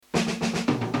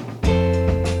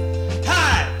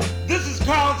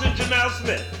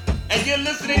Smith, and you're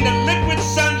listening to Liquid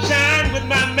Sunshine with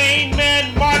my main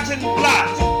man, Martin Blott.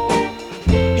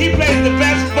 He plays the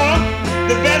best funk,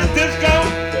 the best disco,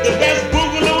 the best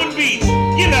boogaloo and beats.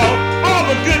 You know, all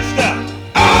the good stuff.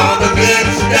 All the good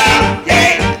stuff,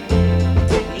 yeah.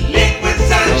 Liquid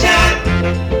Sunshine,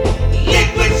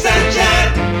 Liquid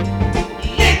Sunshine,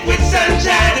 Liquid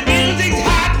Sunshine. The music's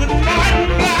hot with Martin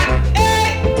Blott,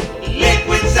 hey.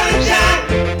 Liquid Sunshine,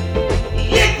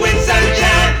 Liquid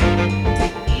Sunshine,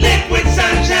 Liquid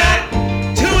Sunshine.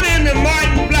 Tune in to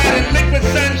Martin Blott and Liquid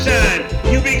Sunshine.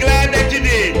 You'll be glad that you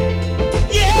did.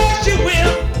 Yes, you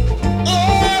will.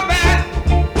 All right.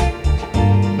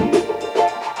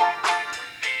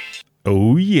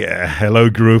 Oh yeah, hello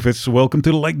groovers, welcome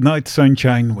to Late Night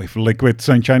Sunshine with Liquid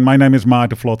Sunshine. My name is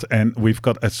Maarten Vlot and we've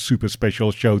got a super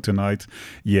special show tonight.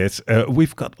 Yes,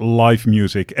 we've got live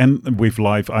music, and with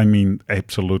live I mean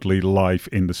absolutely live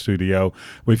in the studio.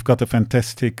 We've got a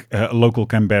fantastic local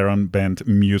Canberran band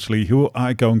Muesli, who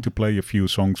are going to play a few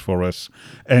songs for us.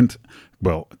 And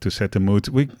well, to set the mood,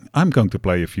 I'm going to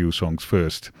play a few songs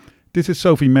first. This is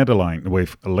Sophie Madeline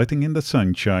with Letting in the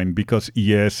Sunshine, because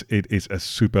yes, it is a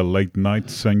super late night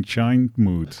sunshine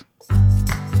mood.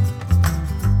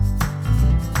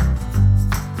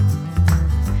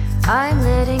 I'm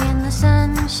letting in the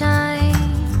sunshine,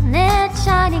 it's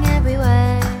shining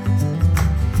everywhere.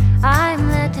 I'm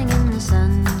letting in the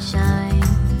sunshine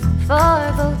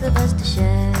for both of us to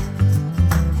share.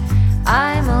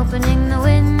 I'm opening the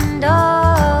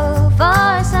window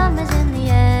for summer's in the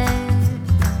air.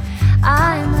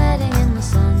 I'm letting in the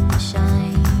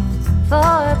sunshine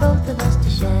for both of us to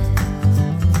share.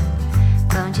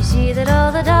 Can't you see that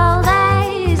all the dull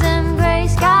days and grey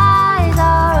skies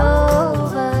are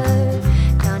over?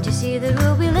 Can't you see that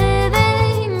we'll be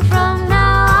living from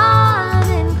now on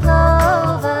in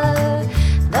clover?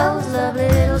 Those lovely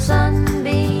little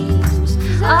sunbeams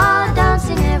are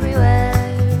dancing everywhere.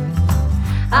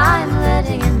 I'm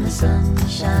letting in the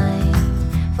sunshine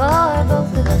for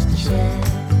both of us to share.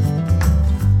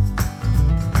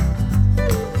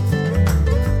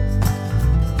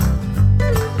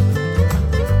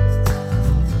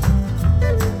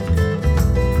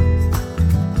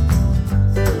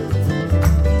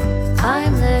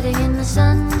 I'm letting in the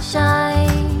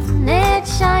sunshine,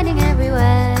 it's shining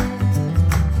everywhere.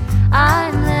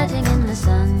 I'm letting in the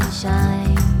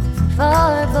sunshine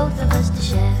for both of us to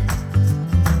share.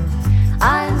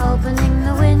 I'm opening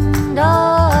the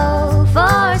window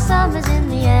for summer's in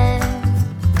the air.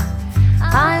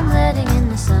 I'm letting in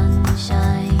the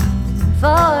sunshine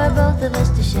for both of us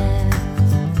to share.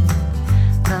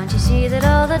 Can't you see that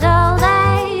all the dull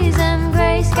days and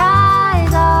grey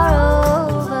skies are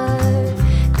over?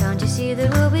 Can't you see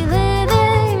that we'll be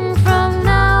living from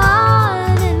now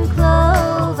on in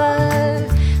clover?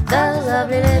 The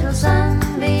lovely little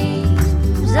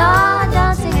sunbeams are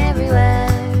dancing everywhere.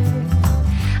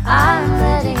 I'm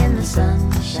letting in the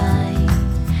sunshine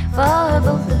for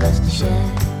both of us to share.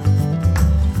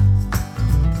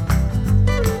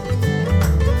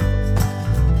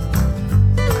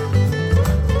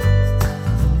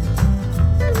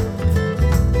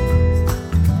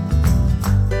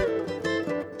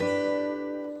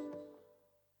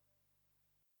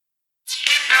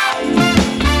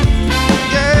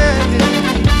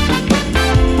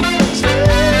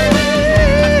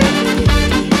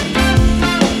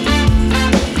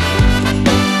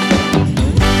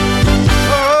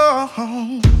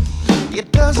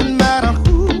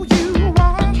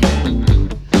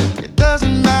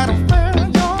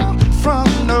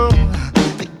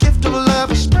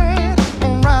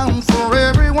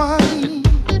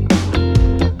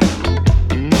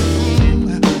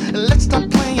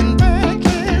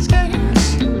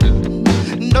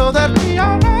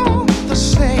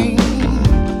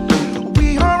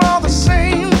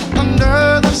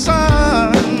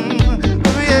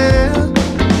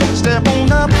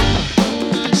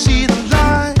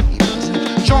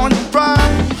 Join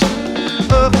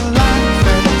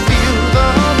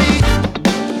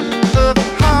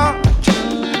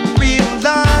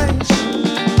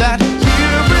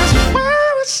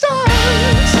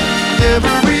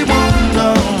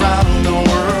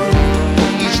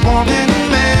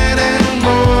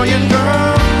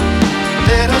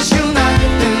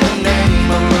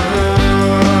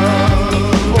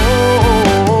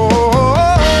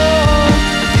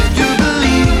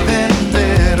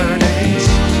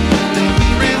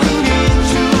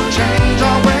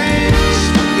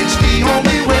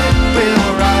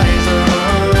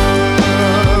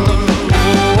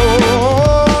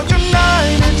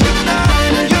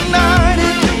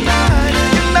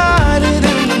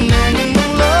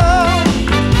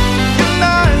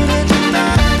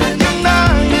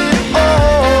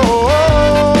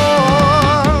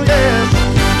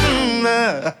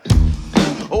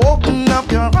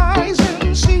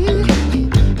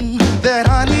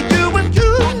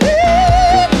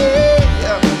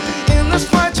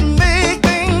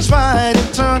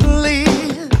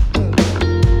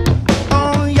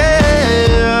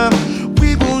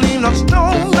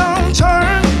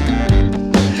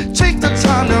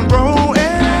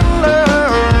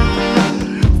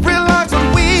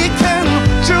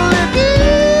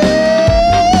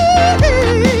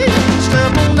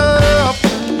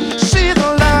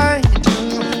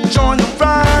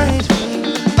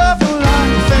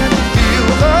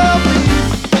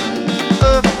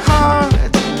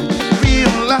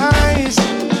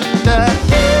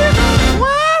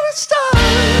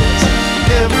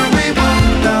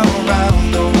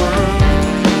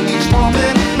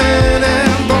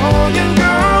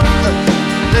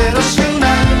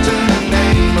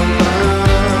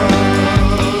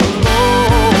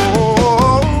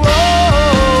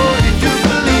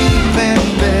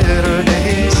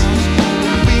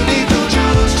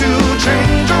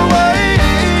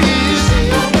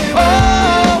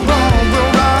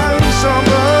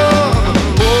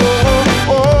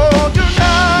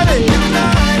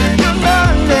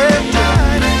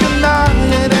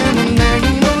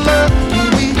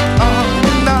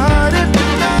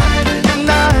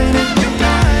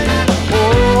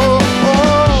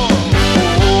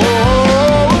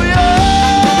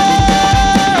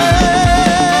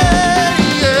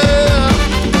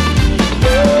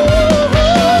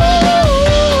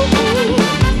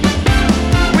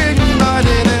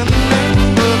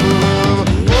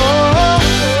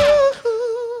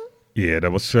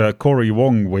that was Corey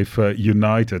Wong with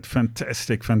United.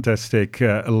 Fantastic, fantastic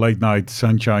late night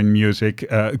sunshine music.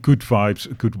 Good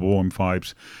vibes, good warm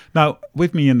vibes. Now,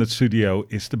 with me in the studio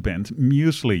is the band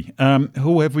Muesli.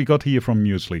 Who have we got here from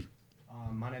Muesli?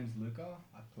 My name's Luca.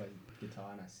 I play guitar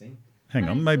and I sing. Hang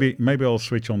on, maybe I'll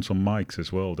switch on some mics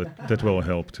as well. That will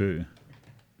help too.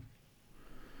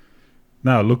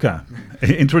 Now, Luca,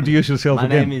 introduce yourself My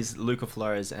again. name is Luca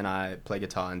Flores and I play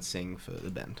guitar and sing for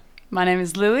the band. My name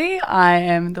is Louie. I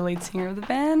am the lead singer of the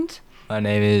band. My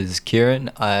name is Kieran.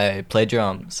 I play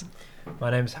drums. My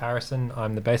name's Harrison.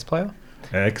 I'm the bass player.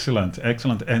 Excellent,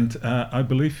 excellent. And I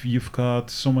believe you've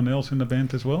got someone else in the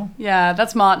band as well? Yeah,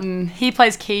 that's Martin. He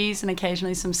plays keys and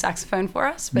occasionally some saxophone for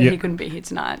us, but he couldn't be here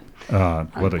tonight.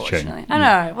 What a shame. I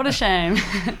know, what a shame.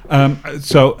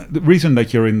 So the reason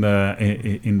that you're in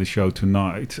the show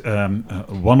tonight,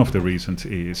 one of the reasons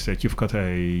is that you've got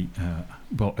a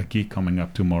gig coming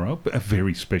up tomorrow, a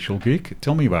very special gig.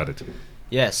 Tell me about it.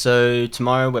 Yeah, so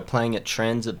tomorrow we're playing at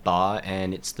Transit Bar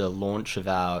and it's the launch of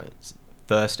our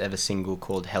first ever single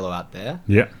called Hello Out There.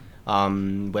 Yeah.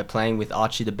 We're playing with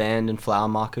Archie the Band and Flower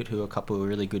Market, who are a couple of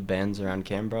really good bands around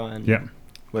Canberra, and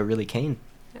we're really keen.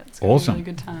 Yeah, it's gonna Awesome. be a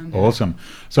really good time. Awesome.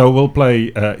 So we'll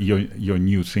play your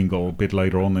new single a bit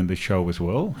later on in the show as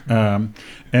well.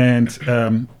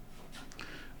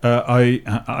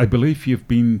 I believe you've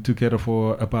been together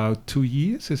for about 2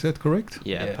 years. Is that correct?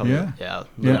 Yeah, probably. Yeah. Yeah, A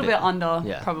little bit under,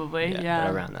 probably. Yeah, Yeah.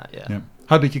 but around that, yeah. Yeah.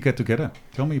 How did you get together?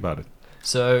 Tell me about it.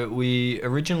 So we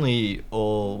originally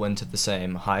all went to the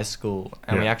same high school,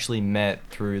 and we actually met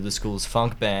through the school's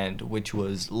funk band, which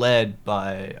was led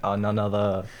by none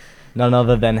other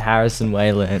than Harrison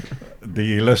Wayland.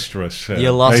 The illustrious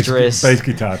bass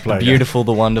guitar player. Beautiful,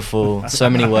 the wonderful. So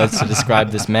many words to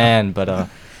describe this man, but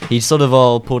he sort of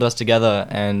all pulled us together,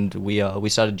 and we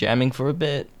started jamming for a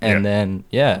bit, and then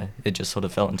it just sort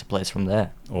of fell into place from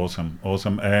there. Awesome.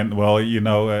 And well,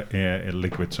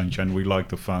 Liquid Sunshine, we like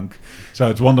the funk, so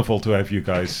it's wonderful to have you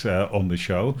guys on the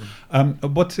show.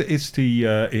 What is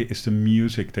the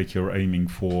music that you're aiming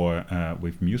for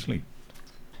with Muesli?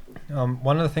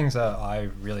 One of the things that I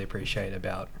really appreciate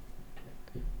about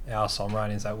our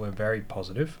songwriting is that we're very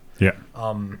positive. Yeah.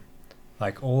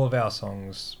 Like all of our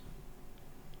songs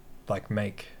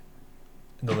make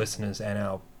the listeners and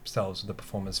ourselves, the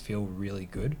performers, feel really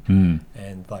good.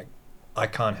 And I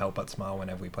can't help but smile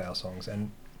whenever we play our songs.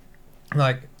 And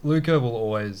Luca will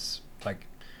always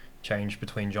change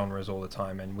between genres all the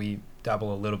time, and we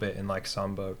dabble a little bit in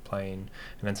samba playing,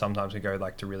 and then sometimes we go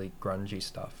to really grungy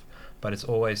stuff, but it's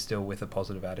always still with a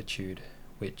positive attitude,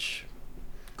 which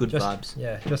Vibes.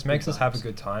 Yeah, just makes us have a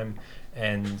good time,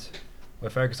 and we're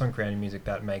focused on creating music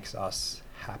that makes us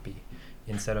happy.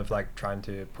 Instead of trying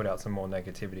to put out some more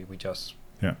negativity, we just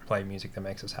play music that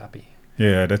makes us happy.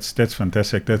 Yeah, that's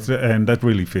fantastic. And that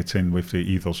really fits in with the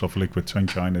ethos of Liquid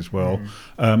Sunshine as well.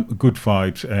 Good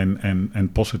vibes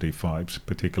and positive vibes,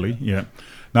 particularly. Yeah.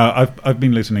 Now I've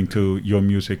been listening to your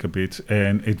music a bit,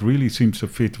 and it really seems to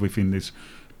fit within this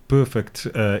perfect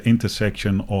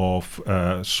intersection of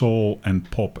soul and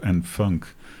pop and funk.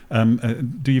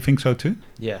 Do you think so too?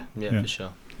 Yeah, for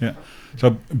sure. Yeah,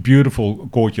 so beautiful,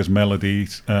 gorgeous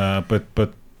melodies,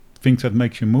 but things that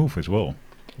makes you move as well.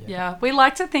 Yeah, we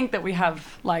like to think that we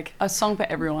have a song for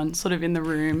everyone sort of in the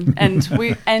room, and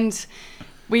we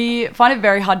find it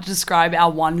very hard to describe our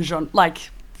one genre.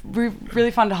 We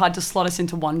really find it hard to slot us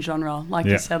into one genre.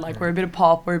 You said, we're a bit of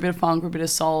pop, we're a bit of funk, we're a bit of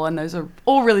soul, and those are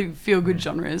all really feel-good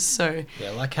genres. So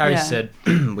yeah, like Harry said,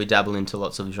 we dabble into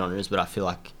lots of genres, but I feel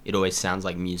like it always sounds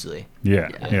like Muesli.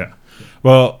 Yeah.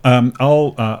 Well,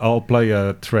 I'll play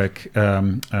a track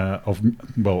of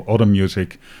other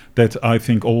music that I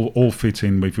think all fits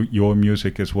in with your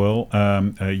music as well.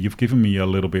 You've given me a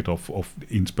little bit of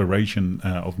inspiration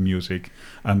of music,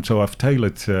 so I've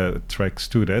tailored tracks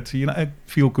to that. I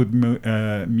feel good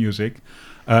music.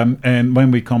 And when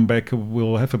we come back,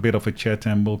 we'll have a bit of a chat,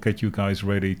 and we'll get you guys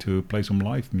ready to play some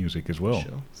live music as well.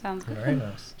 Sure. Sounds good. Very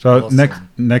nice. So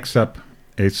next up,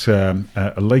 it's a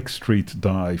Lake Street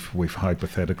Dive with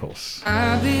Hypotheticals.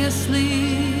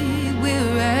 Obviously,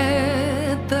 we're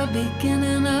at the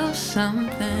beginning of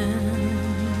something.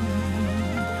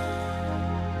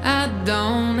 I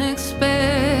don't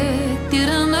expect you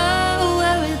to know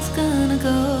where it's gonna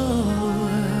go,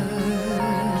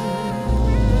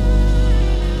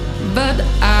 but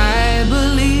I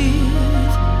believe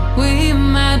we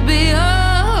might be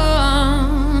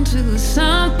on to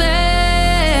something.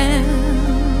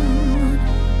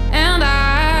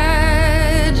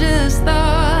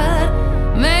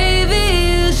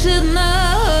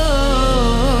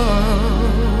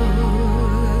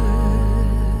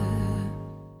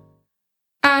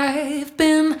 I've been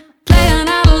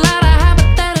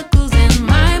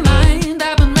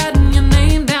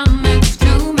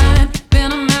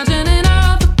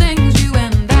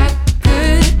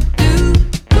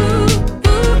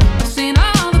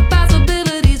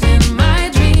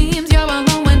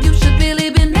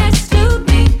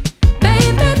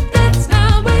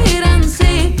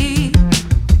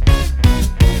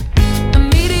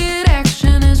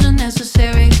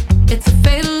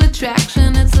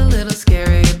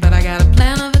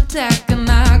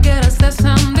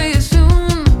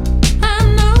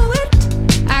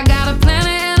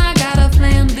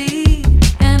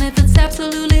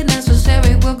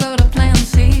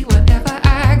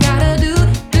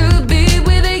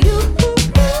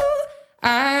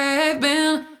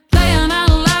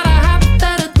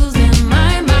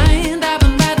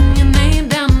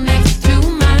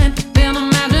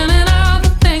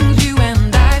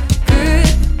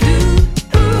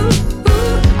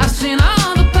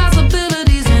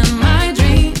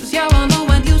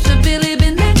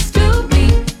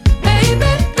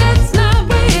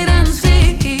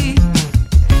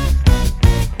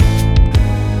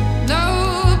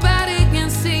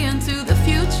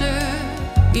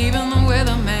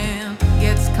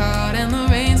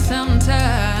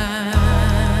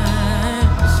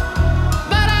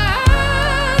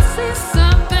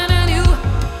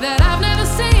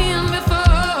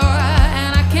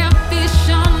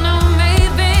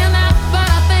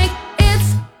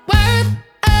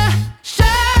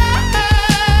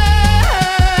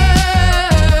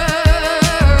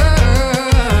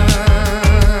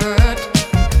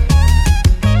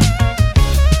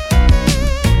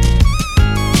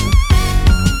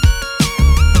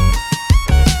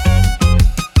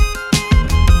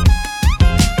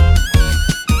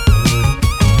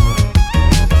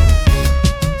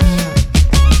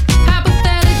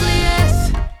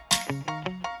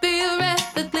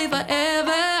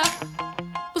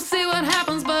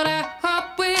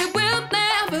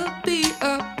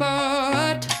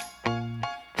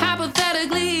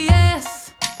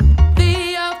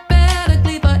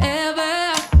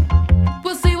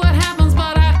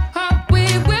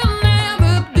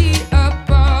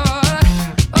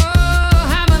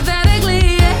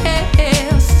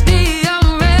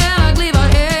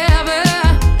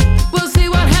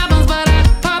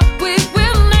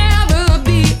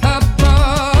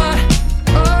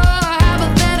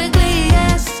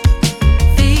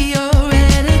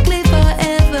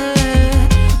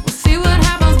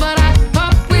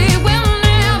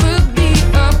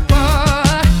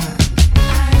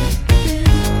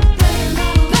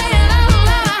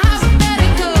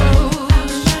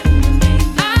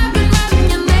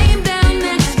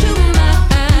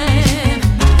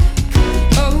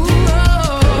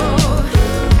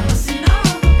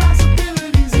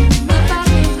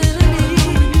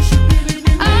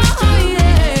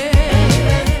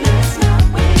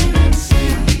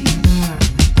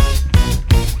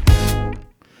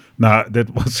Now that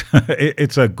was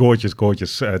it's a gorgeous,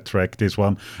 gorgeous track. This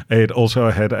one. It also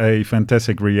had a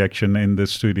fantastic reaction in the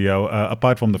studio.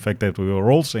 Apart from the fact that we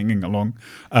were all singing along,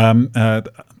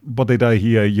 what did I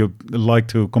hear? You like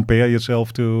to compare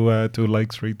yourself to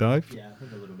Lake Street Dive? Yeah, I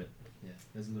think a little bit. Yeah,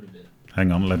 there's a little bit.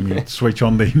 Hang on, let me switch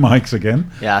on the mics again.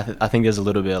 Yeah, I think there's a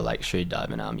little bit of like street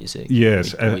dive in our music.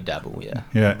 Yes, we dabble. Yeah.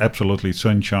 Yeah, absolutely.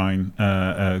 Sunshine,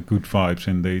 good vibes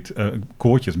indeed.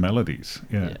 Gorgeous melodies.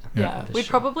 Yeah. Yeah, we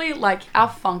probably like our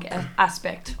funk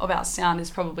aspect of our sound is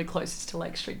probably closest to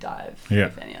Lake Street Dive. Yeah.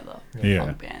 If any other Yeah.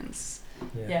 funk bands.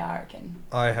 Yeah. Yeah, I reckon.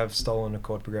 I have stolen a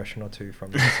chord progression or two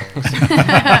from these songs.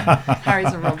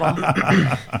 Harry's a robber.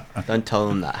 Don't tell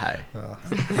them that, hey.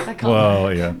 I can't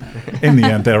Well, yeah. In the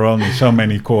end, there are only so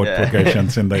many chord Yeah.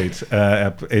 progressions, indeed.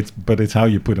 But it's how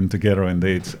you put them together,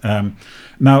 indeed.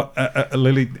 Now,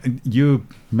 Lily, you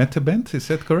met the band, is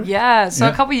that correct? Yeah, so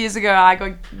Yeah. a couple of years ago, I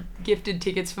got gifted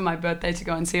tickets for my birthday to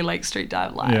go and see Lake Street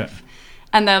Dive live. Yeah.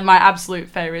 And they're my absolute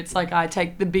favorites. Like, I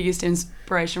take the biggest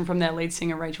inspiration from their lead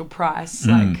singer, Rachel Price.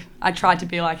 Like, I tried to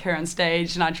be like her on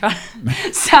stage, and I try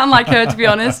to sound like her, to be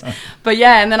honest. But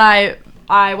yeah, and then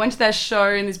I went to their show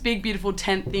in this big, beautiful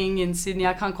tent thing in Sydney.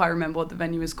 I can't quite remember what the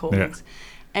venue was called. Yeah.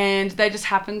 And they just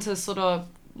happened to sort of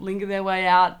linger their way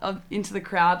out into the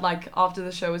crowd like after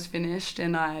the show was finished,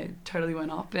 and I totally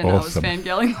went up and Awesome. I was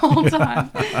fangirling the whole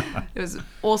time. It was an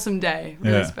awesome day,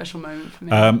 really Yeah. special moment for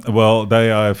me. Well,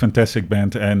 they are a fantastic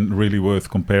band and really worth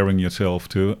comparing yourself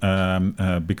to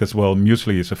because, well,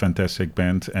 Muesli is a fantastic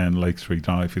band and Lake Street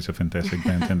Dive is a fantastic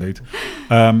band indeed.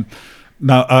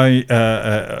 Now,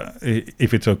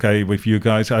 if it's okay with you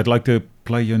guys, I'd like to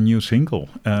play your new single.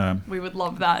 We would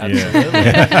love that.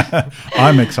 Yeah.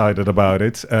 I'm excited about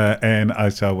it. And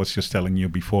as I was just telling you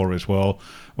before as well,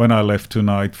 when I left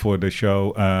tonight for the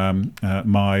show,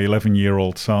 my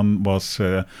 11-year-old son was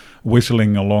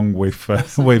whistling along with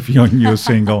with your new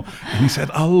single. And he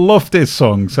said, I love this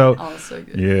song. So, Oh, so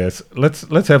good. yes,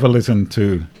 let's have a listen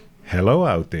to Hello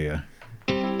Out There.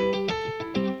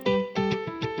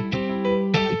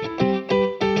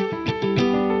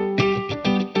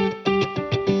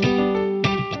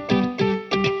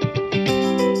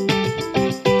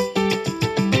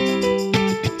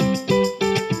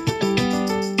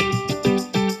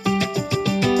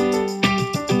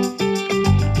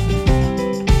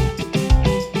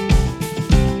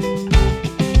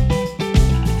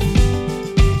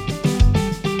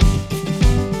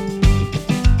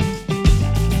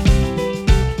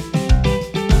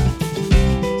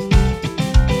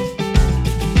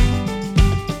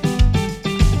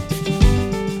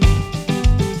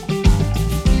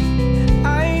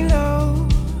 I know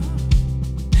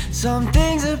some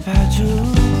things about you.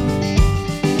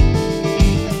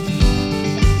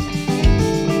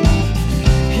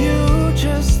 You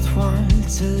just want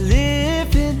to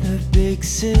live in the big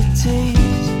cities.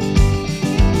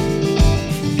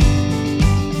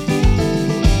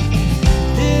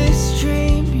 This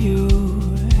dream you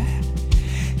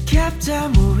kept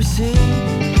and will receive.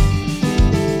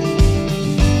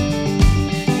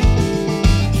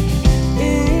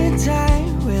 In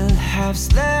time we'll have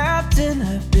slept in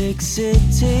the big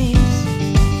cities.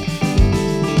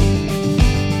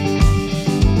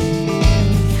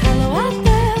 Hello out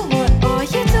there, what are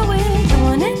you doing? Come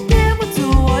on in there, we'll do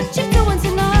what you're doing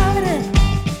tonight.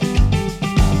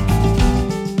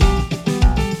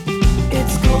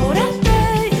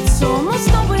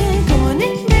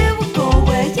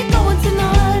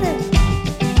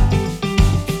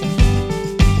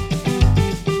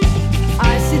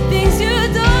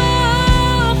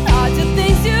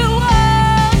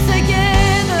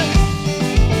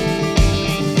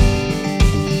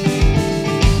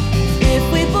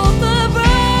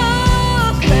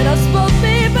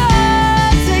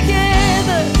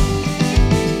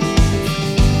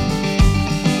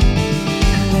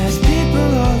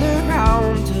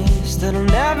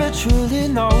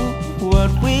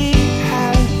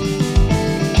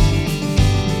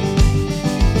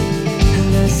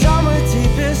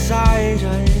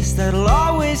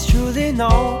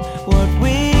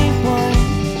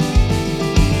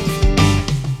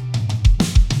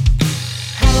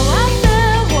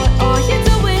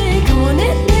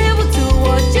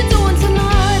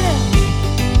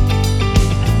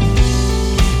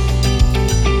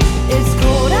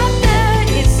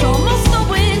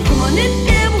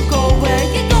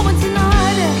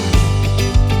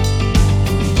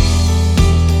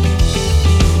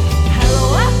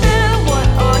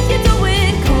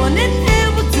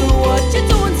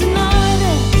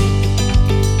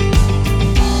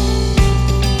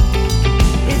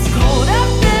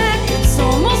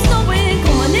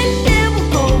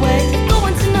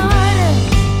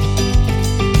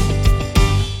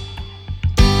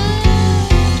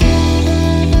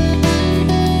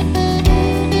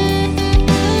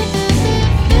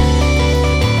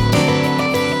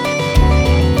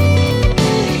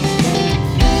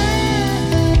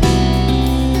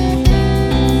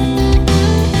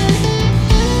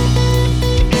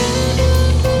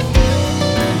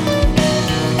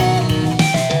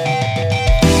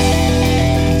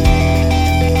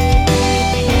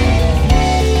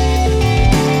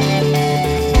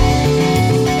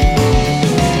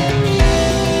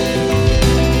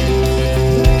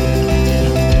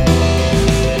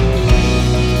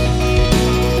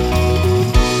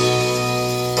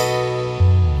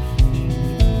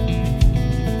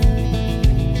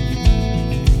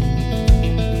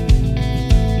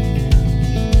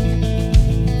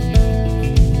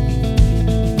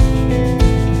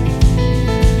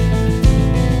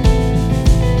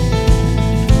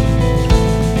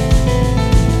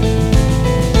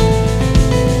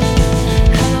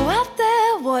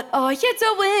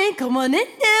 you doing? Come on in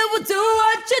here, we'll do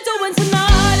what you're doing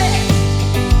tonight.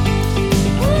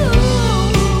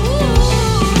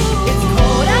 It's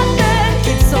cold out there,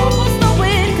 it's almost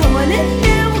snowing. Come on in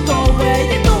here, we'll go where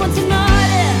you're going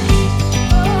tonight.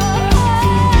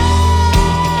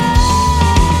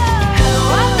 Hello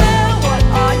out there, what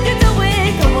are you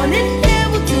doing? Come on in here,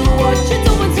 we'll do what you're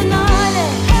doing tonight.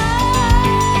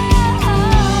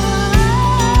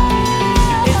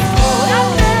 It's cold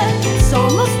out there, it's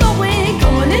almost snowing.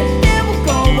 Come on in here, we'll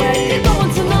go where you're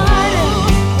going tonight.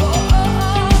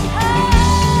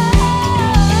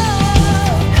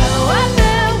 Hello out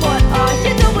there, what are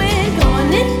you doing? Come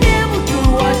on in here, we'll do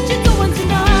what you're doing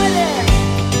tonight.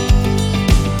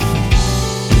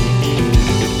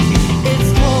 It's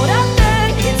cold out there,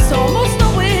 it's almost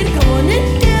snowing. Come on in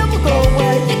here, we'll go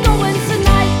where you're going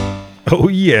tonight. Oh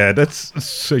yeah, that's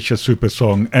such a super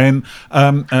song. And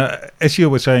as you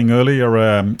were saying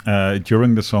earlier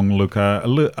during the song, Luca,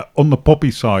 on the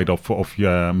poppy side of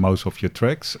most of your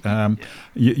tracks,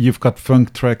 you've got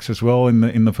funk tracks as well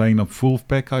in the vein of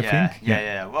Wolfpack, I think.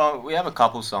 Yeah. Well, we have a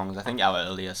couple songs. I think our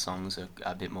earlier songs are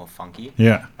a bit more funky.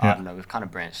 Yeah, I yeah. don't know. We've kind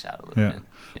of branched out a little Yeah. bit.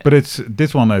 Yeah. But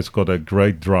this one has got a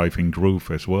great driving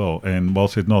groove as well. And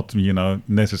whilst it not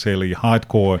necessarily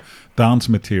hardcore dance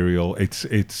material, it's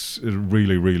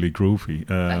really groovy.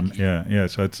 Yeah.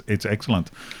 So it's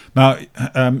excellent. Now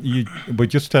you were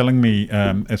just telling me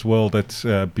as well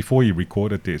that before you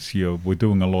recorded this, you were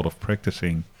doing a lot of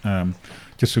practicing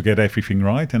just to get everything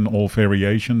right and all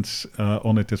variations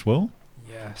on it as well.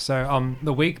 Yeah. So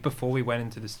the week before we went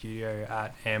into the studio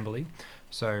at Amberley,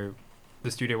 so the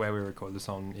studio where we record the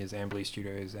song is Amberley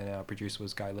Studios, and our producer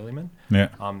was Guy Lillyman. Yeah.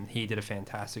 He did a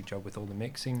fantastic job with all the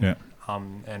mixing. Yeah.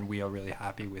 And we are really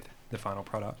happy with the final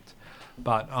product.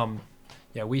 But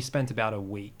we spent about a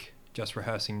week just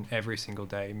rehearsing every single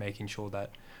day, making sure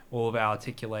that all of our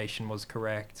articulation was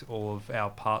correct, all of our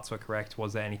parts were correct.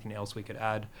 Was there anything else we could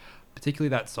add? Particularly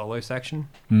that solo section.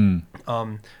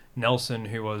 Nelson,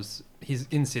 he's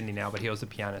in Sydney now, but he was the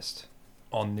pianist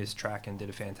on this track and did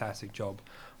a fantastic job.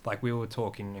 Like, we were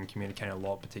talking and communicating a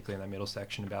lot, particularly in that middle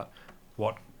section, about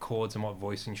what chords and what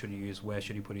voicing should he use, where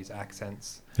should he put his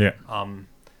accents. Yeah.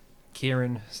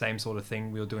 Kieran, same sort of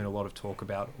thing. We were doing a lot of talk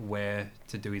about where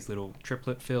to do his little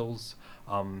triplet fills.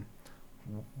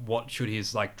 What should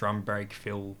his drum break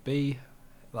fill be?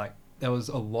 Like, there was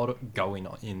a lot going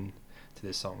on in to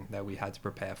this song that we had to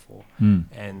prepare for,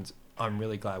 and I'm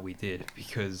really glad we did,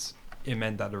 because it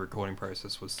meant that the recording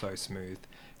process was so smooth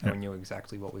and we knew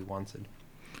exactly what we wanted.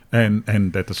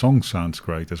 And that the song sounds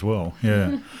great as well.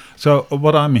 Yeah. So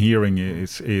what I'm hearing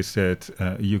is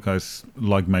that you guys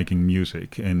like making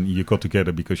music, and you got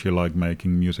together because you like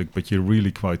making music, but you're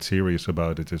really quite serious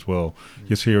about it as well.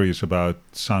 You're serious about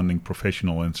sounding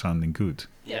professional and sounding good.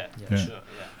 Yeah. Yeah. Sure.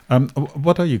 Yeah.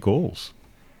 What are your goals?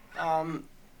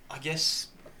 I guess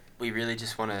we really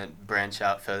just want to branch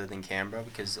out further than Canberra,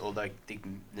 because although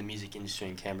the music industry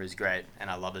in Canberra is great and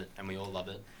I love it and we all love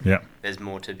it, there's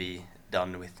more to be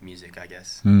done with music, I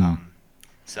guess.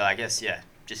 So I guess,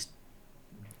 just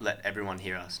let everyone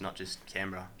hear us, not just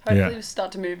Canberra. Hopefully we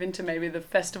start to move into maybe the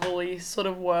festival-y sort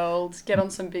of world, get on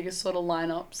some bigger sort of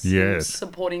lineups, and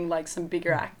supporting some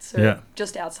bigger acts,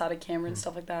 just outside of Canberra and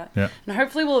stuff like that. Yeah. And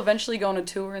hopefully we'll eventually go on a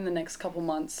tour in the next couple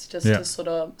months, just to sort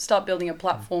of start building a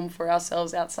platform for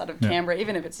ourselves outside of Canberra,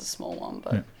 even if it's a small one.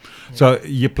 But So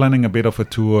you're planning a bit of a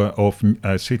tour of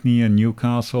Sydney and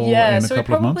Newcastle in a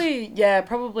couple of months?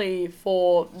 Probably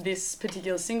for this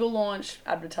particular single launch,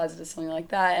 advertise it as something like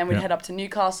that, and we'd head up to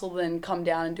Newcastle, then come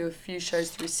down and do a few shows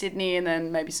through Sydney, and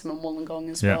then maybe some in Wollongong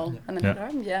as well, and then head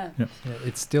home. Yeah,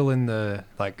 it's still in the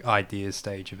ideas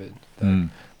stage of it.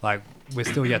 We're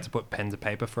still yet to put pen to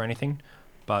paper for anything,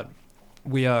 but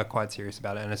we are quite serious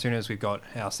about it. And as soon as we've got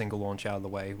our single launch out of the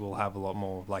way, we'll have a lot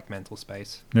more mental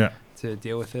space to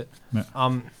deal with it.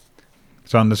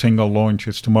 So the single launch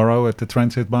is tomorrow at the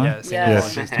Transit Bar? Yeah, single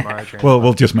launch is tomorrow. Well,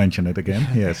 we'll just mention it again.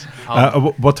 Yes.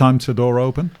 What time's the door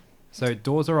open? So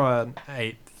doors are on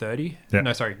 8:30. Yeah.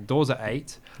 No, sorry, doors are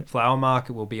 8. Flower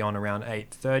Market will be on around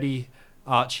 8:30.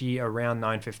 Archie around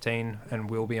 9:15, and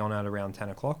we'll be on at around 10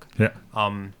 o'clock. Yeah.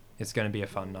 It's going to be a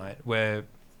fun night. We're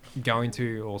going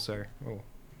to also... Oh,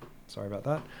 sorry about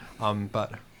that.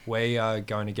 But we are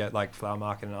going to get Flower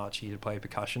Market and Archie to play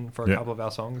percussion for a couple of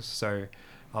our songs. So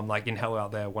in Hello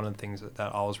Out There, one of the things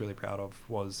that I was really proud of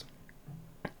was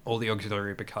all the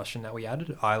auxiliary percussion that we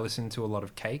added. I listened to a lot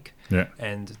of Cake,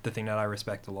 and the thing that I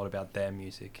respect a lot about their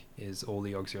music is all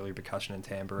the auxiliary percussion and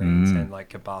tambourines and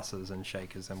cabasas and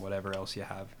shakers and whatever else you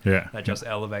have. Yeah. That just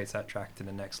elevates that track to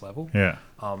the next level. Yeah.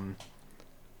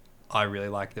 I really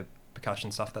like the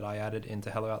percussion stuff that I added into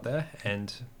Hello Out There,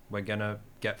 and we're gonna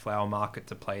get Flower Market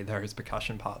to play those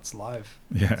percussion parts live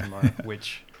Yeah. tomorrow,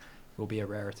 which will be a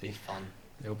rarity. Fun.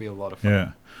 It'll be a lot of fun.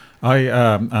 Yeah,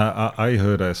 I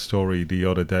heard a story the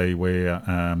other day where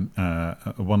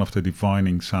one of the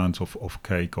defining sounds of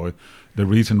Cake, or the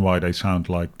reason why they sound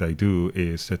like they do,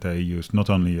 is that they use not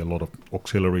only a lot of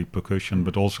auxiliary percussion,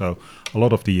 but also a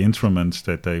lot of the instruments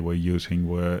that they were using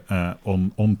were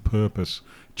on purpose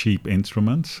cheap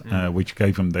instruments, which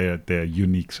gave them their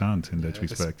unique sound in that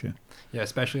respect. Yeah,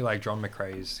 especially like John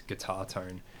McRae's guitar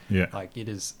tone. Yeah. Like, it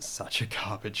is such a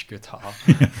garbage guitar.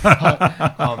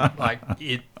 Like,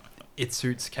 it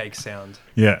suits Cake's sound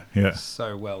Yeah.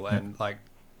 so well. And, like,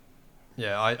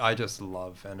 yeah, I just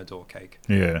love and adore Cake.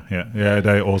 Yeah,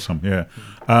 they're awesome. Yeah,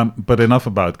 but enough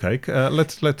about Cake.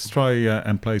 Let's try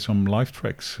and play some live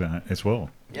tracks as well.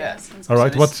 Yeah. All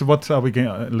right. So What are we going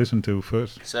to listen to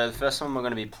first? So the first one we're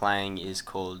going to be playing is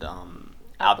called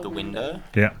Out the Window.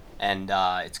 Yeah. And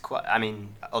it's quite, I mean,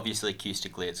 obviously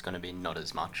acoustically it's going to be not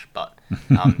as much, but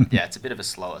yeah, it's a bit of a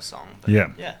slower song. But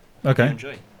Yeah. Okay.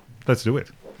 Enjoy. Let's do it.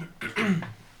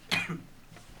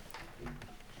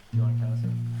 You want to count us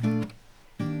in?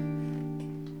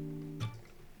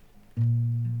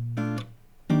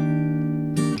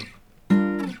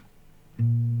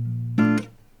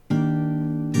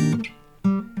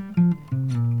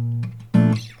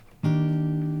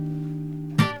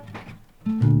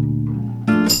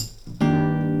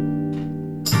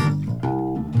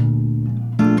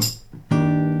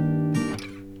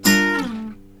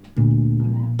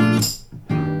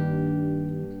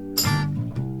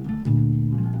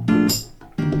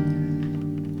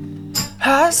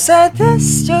 I said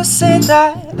this, you say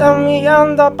that, and we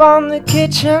end up on the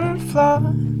kitchen floor.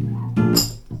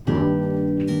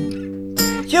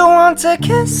 You want a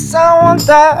kiss, I want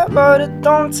that, but it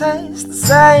don't taste the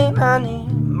same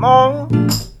anymore.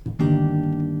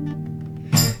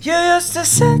 You used to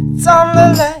sit on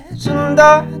the ledge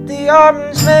under the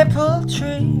orange maple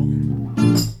tree.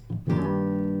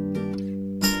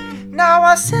 Now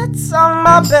I sit on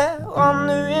my bed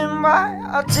wondering why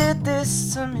I did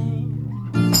this to me.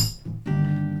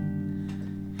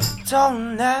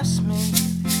 Don't ask me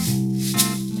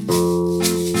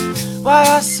why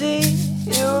I see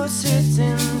you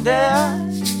sitting there.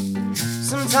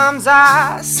 Sometimes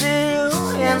I see you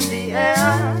in the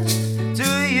air. Do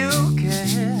you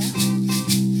care?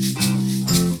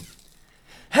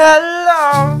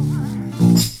 Hello,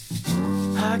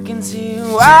 I can see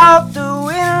you out the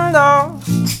window.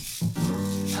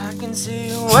 I can see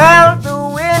you out the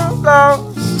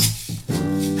window.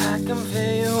 I can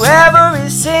feel you every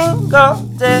single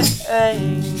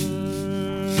day.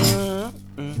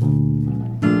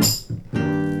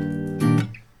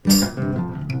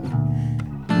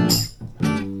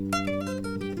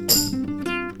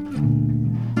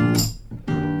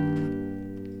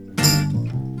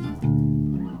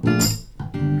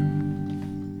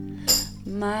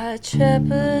 My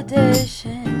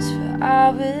trepidations for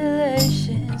our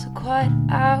relations are quite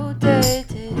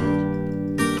outdated.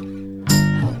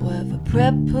 However,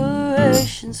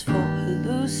 preparations for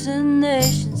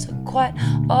hallucinations are quite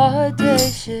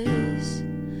audacious.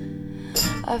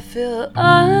 I feel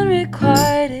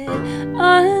unrequited,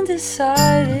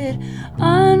 undecided,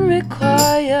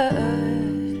 unrequired.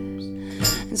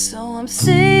 And so I'm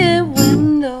seeing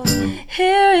windows,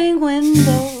 hearing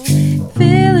windows,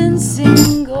 feeling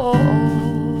single.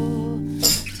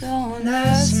 Don't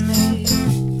ask me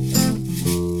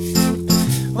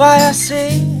why I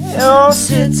see you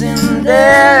sitting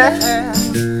there.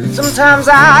 Sometimes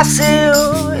I see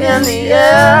you in the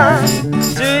air.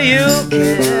 Do you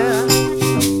care?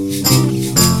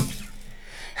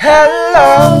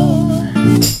 Hello,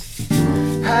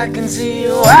 I can see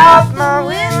you out my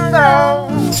window.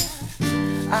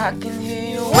 I can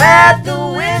hear you at the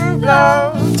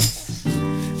window.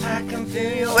 I can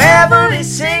feel you every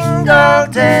single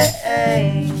day.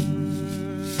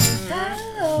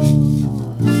 hello.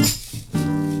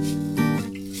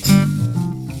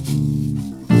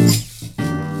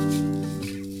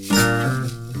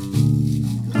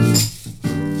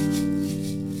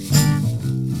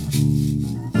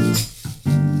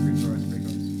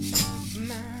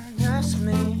 Ask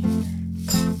me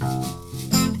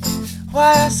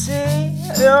why I see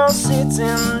you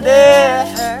sitting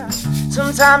there.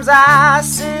 Sometimes I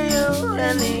see you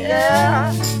in the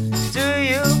air. Do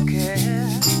you care?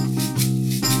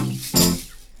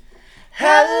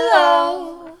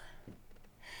 Hello,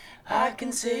 I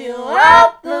can see you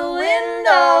out the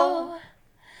window.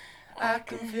 I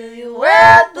can feel you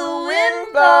at the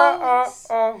windows.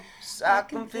 I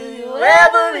can feel you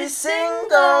every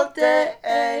single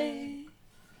day.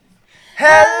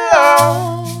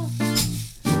 Hello,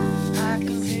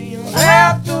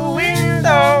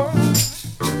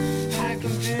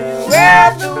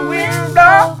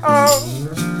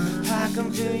 I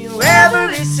can feel you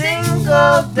every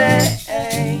single day.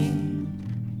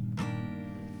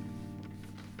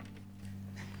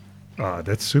 Oh,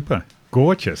 that's super.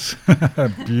 Gorgeous.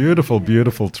 Beautiful,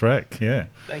 beautiful track. Yeah.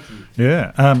 Thank you.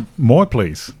 Yeah. More,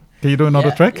 please. Can you do another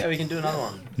track? Yeah, we can do another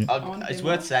one. It's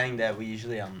worth saying that we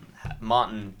usually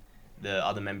Martin, the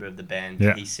other member of the band,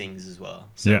 he sings as well.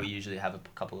 So we usually have a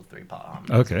couple of 3-part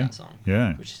harmonies in that song.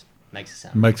 Yeah. Which makes it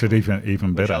sound makes really it cool,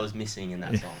 even better. Which I was missing in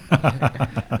that song.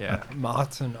 Yeah,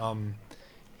 Martin,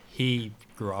 he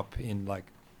grew up in like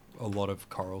a lot of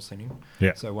choral singing.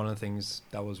 Yeah. So one of the things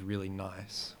that was really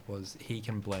nice was he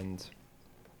can blend.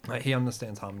 Like, he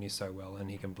understands harmony so well, and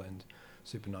he can blend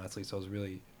super nicely. So it was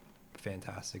really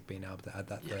fantastic being able to add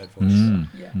that third voice.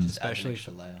 Especially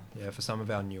for some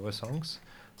of our newer songs.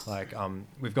 Like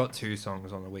we've got 2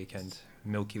 songs on the weekend,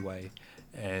 Milky Way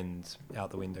and Out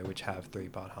the Window, which have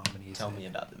 3-part harmonies. Tell me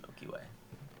about the Milky Way.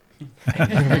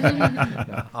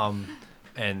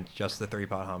 And just the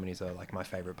 3-part harmonies are like my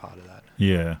favorite part of that.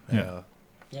 Yeah.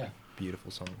 Beautiful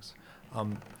songs.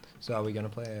 So are we going to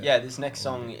play this next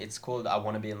song, it's called I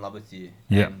Want to Be in Love with You.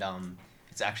 Yeah. And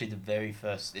it's actually the very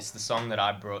first, it's the song that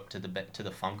I brought to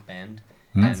the funk band.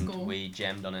 That's and cool. we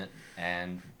jammed on it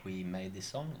and we made this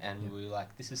song and we were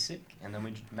like, this is sick. And then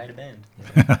we made a band.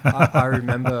 I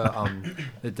remember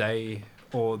the day,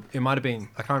 or it might have been,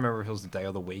 I can't remember if it was the day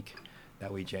or the week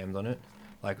that we jammed on it.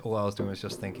 Like, all I was doing was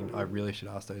just thinking, I really should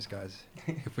ask those guys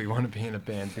if we want to be in a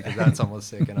band, because that song was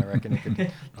sick and I reckon it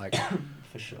could, like,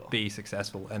 for sure, be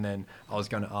successful. And then I was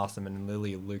going to ask them, and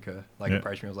Lily and Luca, like,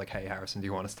 approached me. I was like, hey, Harrison, do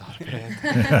you want to start a band?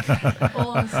 All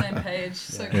on the same page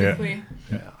so quickly.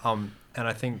 And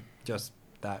I think just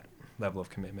that level of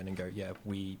commitment and go,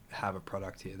 we have a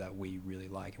product here that we really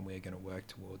like and we're going to work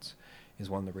towards, is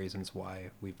one of the reasons why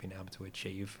we've been able to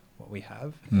achieve what we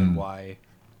have and why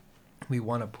we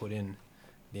want to put in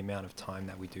the amount of time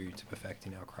that we do to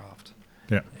perfecting our craft.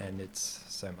 Yeah. And it's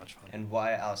so much fun. And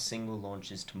why our single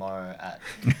launches tomorrow at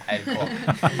 8 o'clock.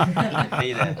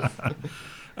 Be there.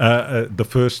 The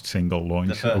first single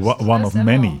launch, one of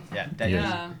many.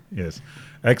 Yeah. Yes.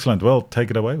 Excellent. Well, take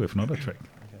it away with another track.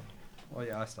 Okay. Well,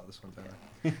 I start this one, don't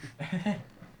I?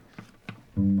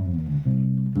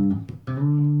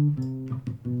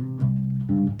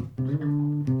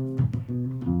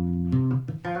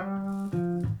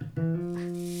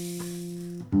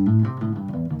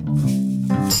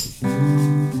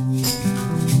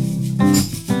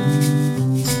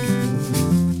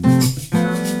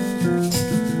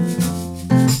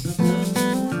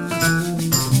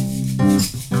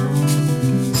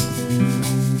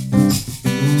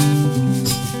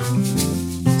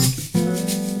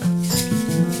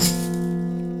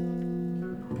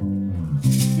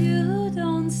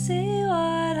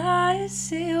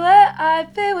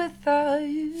 I'd be without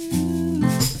you.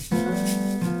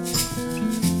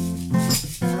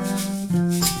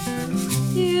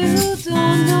 You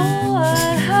don't know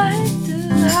what I do,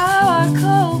 how I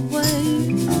cope when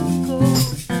you go.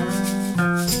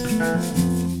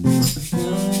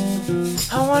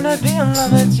 I wanna be in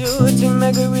love with you, to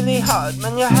make it really hard.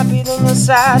 When you're happy, then you're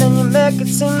sad, and you make it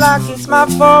seem like it's my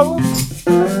fault.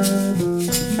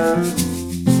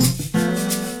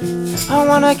 I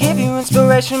wanna give you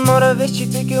inspiration, motivate you,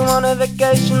 take you on a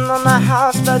vacation on a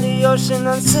house by the ocean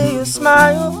and see you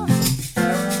smile.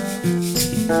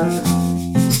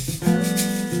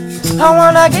 I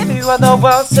wanna give you all the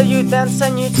world, so you dance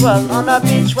and you twirl on the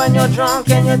beach when you're drunk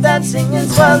and you're dancing and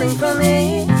swirling for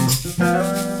me.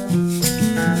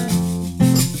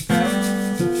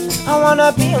 I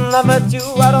wanna be in love with you,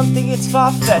 I don't think it's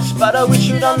far-fetched, but I wish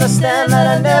you'd understand that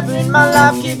I never in my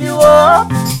life give you up.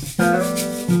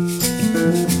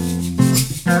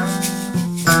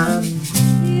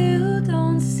 You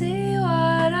don't see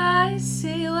what I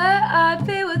see, where I'd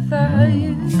be without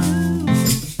you.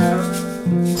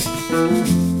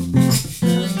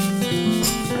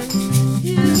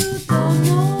 You don't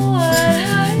know what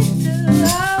I do,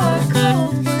 how I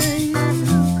cope when you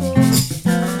go.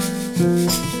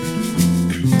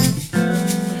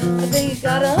 I think you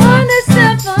gotta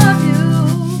understand my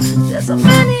view. There's so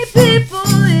many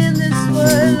people in this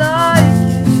world like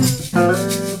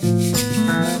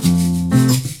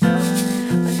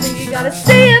you. Gotta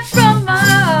see it from my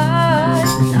eyes.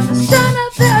 I'm just trying to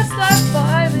pass life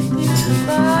by with you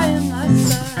by my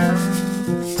side.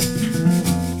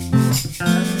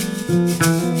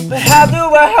 But how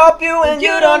do I help you when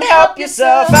you don't help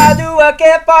yourself? How do I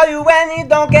care for you when you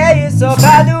don't care yourself?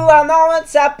 How do I know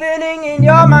what's happening in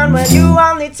your mind when you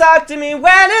only talk to me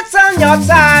when it's on your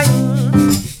time?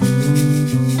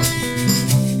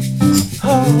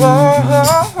 Oh, oh,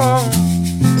 oh, oh.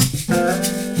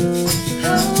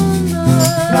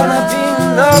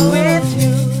 love with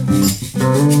you.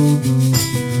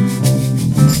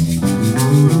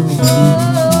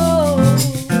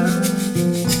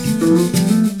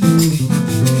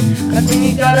 I think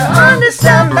you gotta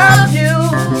understand my view.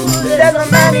 There's not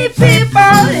many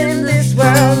people in this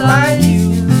world like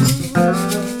you.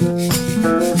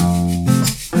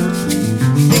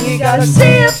 Think you gotta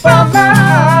see it from my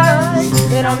eyes,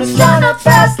 that I'm just trying to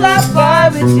pass life by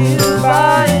with you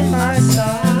by my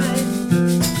side.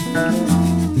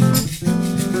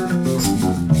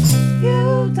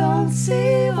 You don't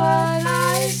see what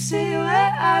I see,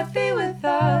 where I'd be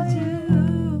without you.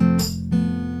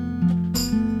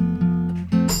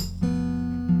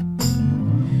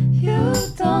 You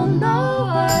don't know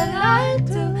what I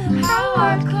do, how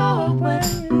I'd cope when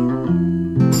you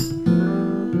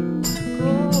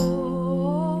go.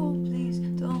 Please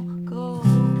don't go.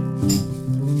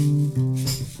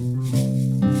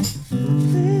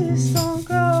 Please don't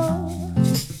go.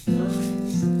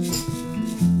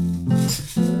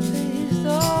 Please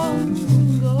don't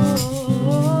go.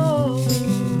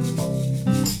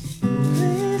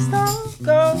 Please don't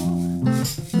go.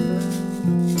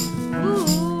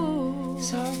 Ooh.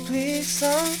 So please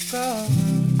don't go.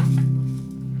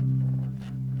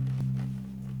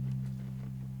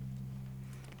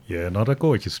 Yeah, another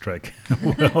gorgeous track.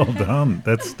 Well done.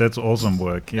 That's awesome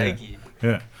work. Yeah. Thank you.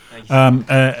 Yeah. Thank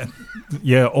you.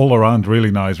 Yeah, all around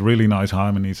really nice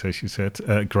harmonies, as you said.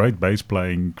 Great bass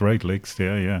playing, great licks.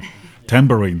 Yeah.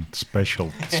 Tambourine,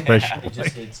 special. It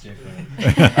just hits different.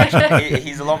 Actually,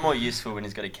 he's a lot more useful when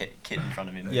he's got a kit in front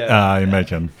of him. Yeah. I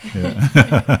imagine.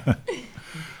 Yeah.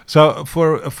 So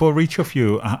for each of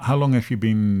you, how long have you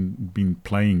been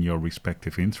playing your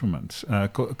respective instruments?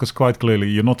 Because quite clearly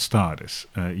you're not starters,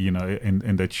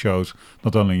 and that shows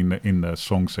not only in the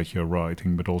songs that you're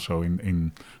writing, but also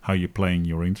in how you're playing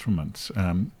your instruments.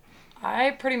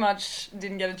 I pretty much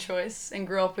didn't get a choice and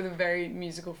grew up with a very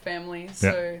musical family,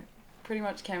 so pretty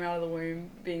much came out of the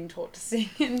womb being taught to sing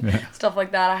and stuff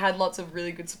like that. I had lots of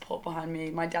really good support behind me.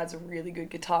 My dad's a really good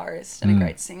guitarist and a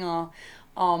great singer.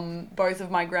 Both of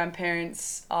my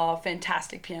grandparents are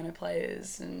fantastic piano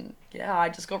players, and I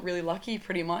just got really lucky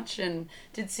pretty much and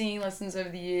did singing lessons over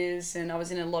the years, and I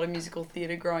was in a lot of musical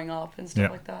theatre growing up and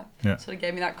stuff like that. Sort of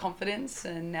gave me that confidence,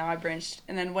 and now I branched,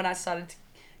 and then when I started to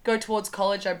go towards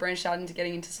college, I branched out into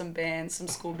getting into some bands, some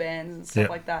school bands and stuff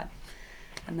like that.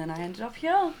 And then I ended up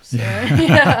here. So,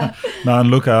 Now, and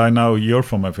Luca, I know you're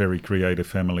from a very creative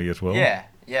family as well.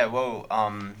 Yeah, well,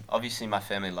 obviously my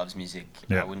family loves music.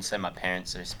 I wouldn't say my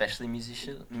parents are especially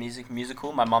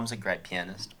musical. My mum's a great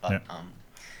pianist, but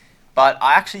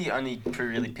I actually only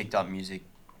really picked up music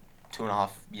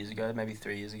 2.5 years ago, maybe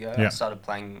 3 years ago. I started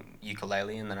playing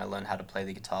ukulele, and then I learned how to play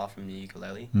the guitar from the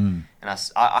ukulele. And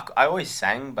I always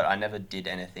sang, but I never did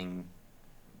anything.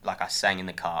 Like I sang in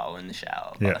the car or in the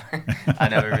shower, but I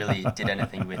never really did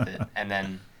anything with it. And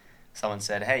then someone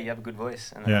said, "Hey, you have a good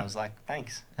voice," and then I was like,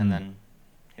 "Thanks." And then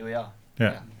here we are.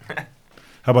 Yeah.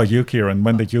 How about you, Kieran?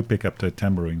 When did you pick up the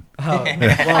tambourine? Well,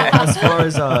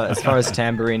 as far as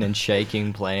tambourine and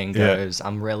shaking playing goes,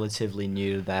 I'm relatively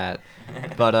new to that.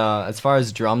 But as far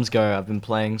as drums go, I've been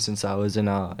playing since I was in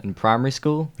primary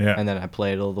school, and then I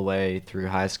played all the way through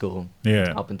high school,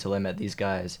 up until I met these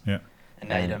guys. And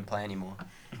now you don't play anymore.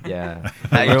 Yeah.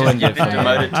 Now you've been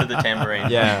demoted to the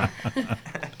tambourine. Yeah.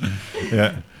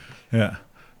 Yeah.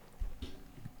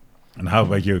 And how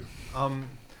about you?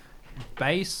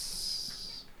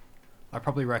 Bass, I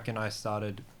probably reckon I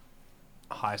started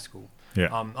high school.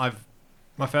 Yeah.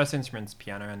 My first instrument's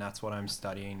piano, and that's what I'm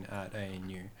studying at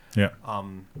ANU. Yeah.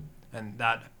 And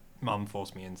that mum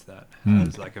forced me into that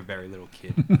as like a very little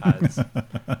kid, as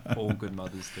all good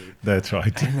mothers do. That's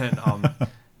right. And then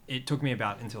it took me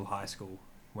about until high school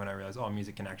when I realized,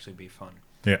 music can actually be fun.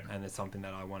 Yeah. And it's something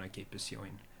that I want to keep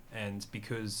pursuing. And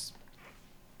because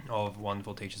of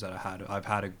wonderful teachers that I've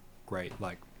had a great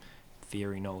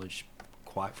theory knowledge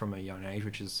quite from a young age,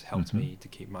 which has helped me to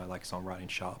keep my songwriting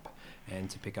sharp and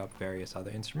to pick up various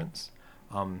other instruments.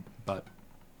 But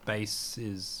bass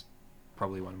is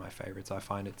probably one of my favorites. I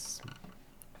find it's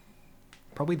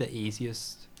probably the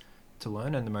easiest to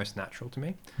learn and the most natural to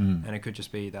me. And it could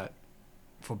just be that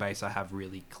for bass I have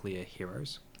really clear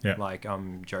heroes. Like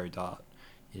Joe Dart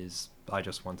is I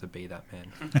just want to be that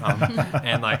man.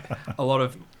 And a lot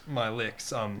of my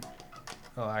licks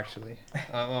actually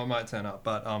I might turn up,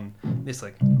 but this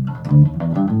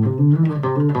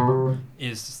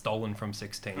is stolen from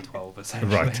 1612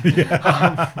 essentially. Right.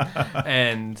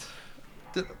 And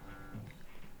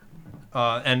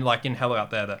in Hello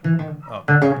Out There,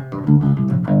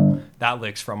 that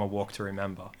lick's from A Walk to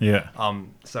Remember. Yeah.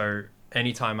 So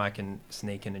anytime I can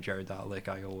sneak in a Joe Dart lick,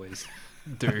 I always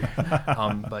do.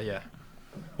 But yeah.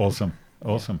 Awesome.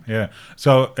 Yeah.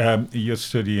 So you're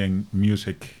studying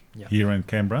music here in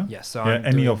Canberra? Yes. So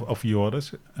any of you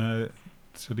others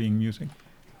studying music?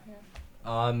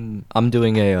 I'm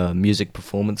doing a music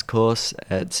performance course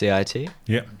at CIT.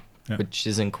 Yeah. Which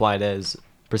isn't quite as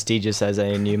prestigious as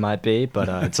ANU might be, but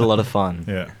it's a lot of fun.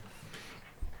 Yeah.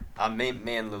 Me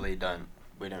and Lily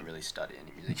we don't really study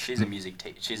any music. She's a music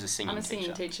teacher. She's a singing teacher. I'm a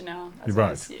singing teacher now.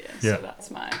 Right. So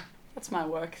that's my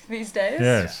work these days.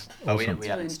 Yes. But Awesome. we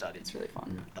haven't studied. It's really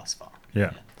fun thus far.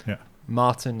 Yeah.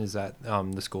 Martin is at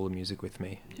the School of Music with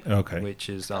me. Okay. Which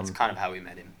is that's kind of how we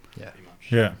met him. Yeah. Pretty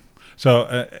much. Yeah.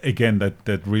 So again,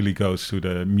 that really goes to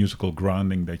the musical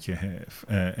grounding that you have,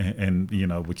 and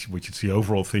which is the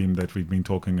overall theme that we've been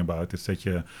talking about, is that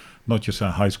you're not just a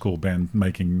high school band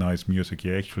making nice music.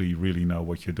 You actually really know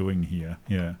what you're doing here.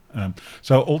 Yeah.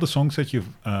 So all the songs that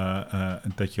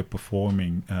you're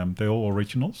performing, they're all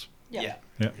originals. Yeah.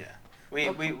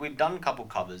 We've done a couple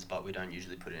covers, but we don't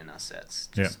usually put it in our sets.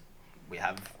 We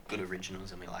have good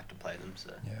originals and we like to play them.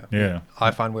 So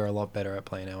I find we're a lot better at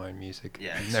playing our own music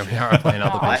than we Yeah. are at playing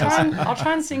other people's. I'll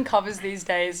try and sing covers these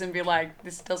days and be like,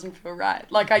 this doesn't feel right.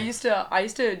 Like I used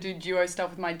to do duo stuff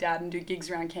with my dad and do gigs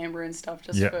around Canberra and stuff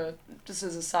just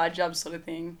as a side job sort of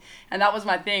thing. And that was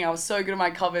my thing. I was so good at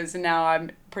my covers, and now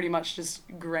I'm pretty much just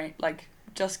great. Like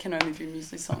just can only do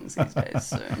Muesli songs these days.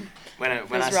 So when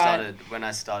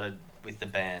I started with the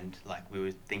band, like we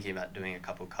were thinking about doing a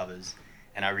couple covers.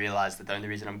 And I realized that the only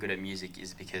reason I'm good at music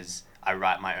is because I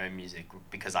write my own music,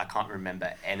 because I can't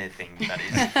remember anything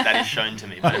that is shown to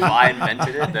me. But if I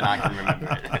invented it, then I can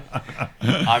remember it.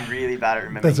 I'm really bad at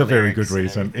remembering. That's a very good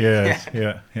lyrics and reason.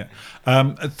 Yes,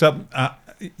 yeah. So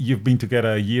you've been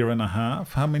together a year and a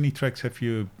half. How many tracks have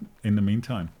you in the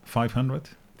meantime? 500?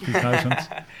 2,000?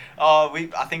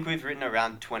 I think we've written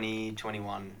around 20,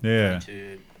 21,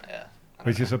 22. Yeah.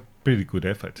 Which is a pretty good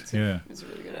effort. It's a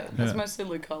really good effort. It's mostly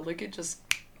Luca. Luca just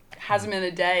has them in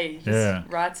a day. He just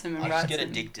writes them and writes them. I just get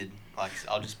addicted. Like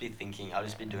I'll just be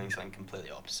doing something completely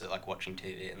opposite, like watching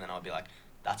TV, and then I'll be like,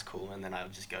 that's cool, and then I'll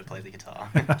just go play the guitar.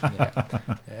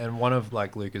 And one of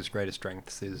like Luca's greatest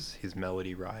strengths is his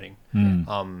melody writing.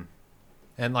 And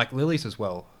like Lily's as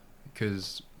well,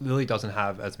 because Lily doesn't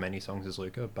have as many songs as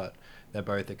Luca, but they're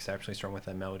both exceptionally strong with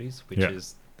their melodies, which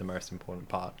is the most important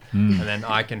part. And then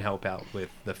I can help out with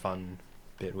the fun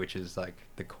bit, which is like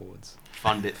the chords.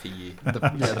 Fun bit for you. The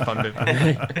fun bit for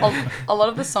me. A lot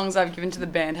of the songs I've given to the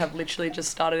band have literally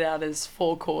just started out as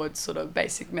 4 chords, sort of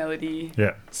basic melody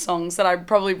songs that I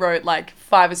probably wrote like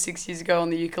 5 or 6 years ago on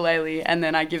the ukulele, and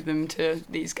then I give them to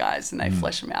these guys and they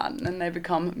flesh them out, and then they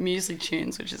become Muesli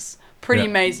tunes, which is pretty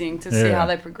amazing to see how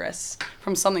they progress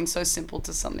from something so simple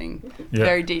to something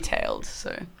very detailed.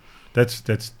 So that's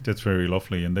very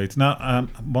lovely indeed. Now I'm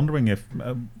wondering if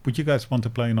would you guys want to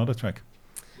play another track?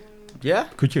 Yeah.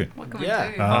 Could you? What can we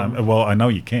do? Well, I know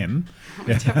you can.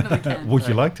 We definitely can. Would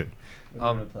you like to? I'm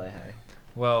gonna play Harry.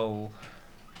 Well,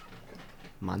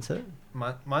 Mindset?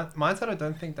 Mindset, I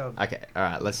don't think that would... Okay,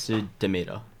 alright, let's do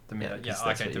Demeter. Demeter,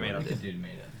 Demeter.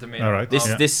 Demeter. All right.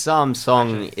 This song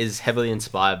is heavily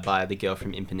inspired by The Girl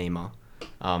from Ipanema.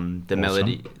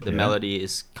 The melody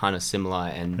is kind of similar,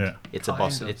 and it's a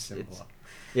boss.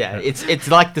 It's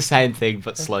like the same thing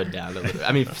but slowed down a little bit.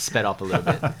 I mean, sped up a little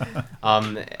bit.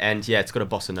 And it's got a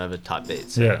bossa nova type beat.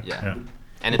 So,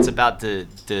 and it's about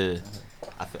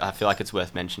I feel like it's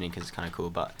worth mentioning because it's kind of cool.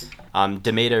 But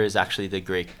Demeter is actually the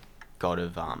Greek god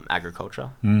of agriculture,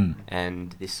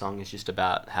 and this song is just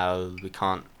about how we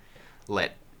can't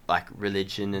let like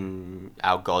religion and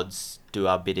our gods do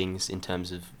our biddings in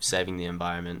terms of saving the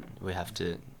environment. We have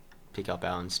to pick up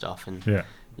our own stuff, and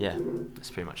that's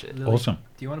pretty much it. Lily, awesome.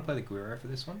 Do you want to play the guiro for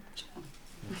this one?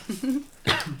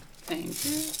 Thank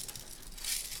you.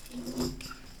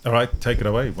 All right, take it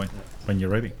away when you're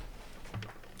ready.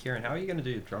 Kieran, how are you going to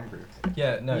do the drum group?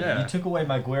 You took away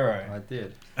my guiro. I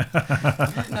did.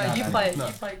 No, you play it. You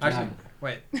play it. Actually,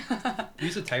 wait.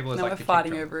 Use a table as Now like we're the kick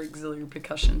fighting drum. over auxiliary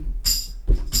percussion.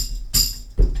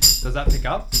 Does that pick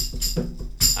up?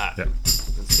 Alright,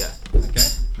 let's go. Okay,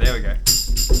 there we go.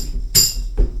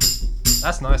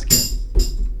 That's nice, Kieran.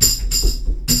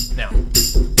 Now.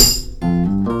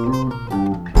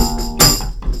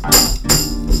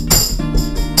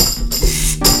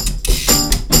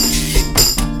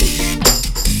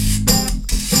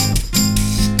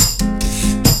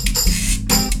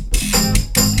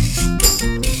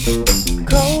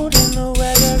 Cold in the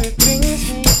weather, it brings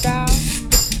me down.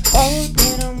 Old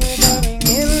and I'm withering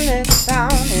in this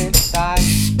town. It's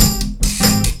ice,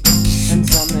 and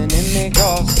something in me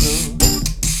goes through.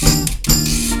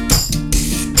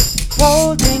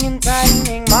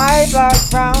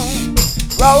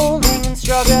 rolling and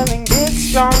struggling, get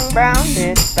strong, brown,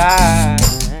 it's fine.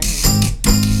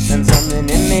 Then something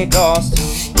in me goes to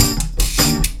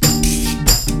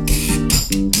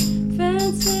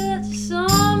fancy that you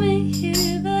saw me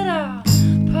here, but our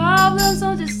problems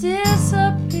don't just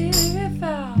disappear if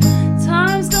our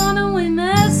time's gone and we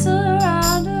mess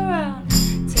around.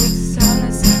 Takes time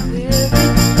to see clearly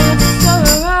what's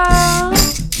around.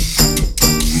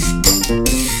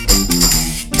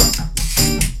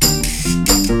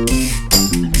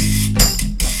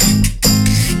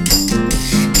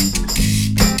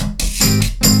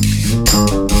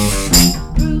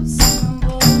 Roots and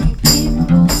boring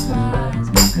people's minds,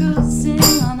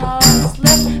 cruising on all that's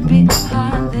left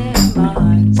behind their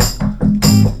minds.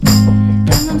 And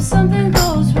then something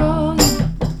goes wrong.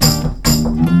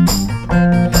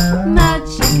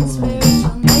 Magic and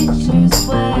spiritual nature's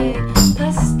way.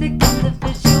 Plastic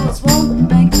individuals won't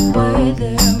make way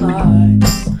their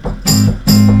minds.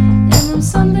 And then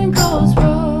something goes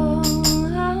wrong.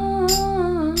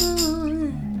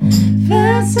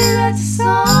 Fancy that you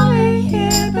saw me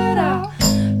here, but our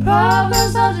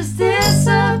problems all just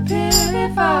disappear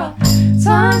if our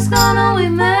time's gone and we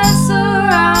mess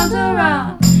around.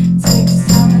 Takes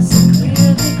time to see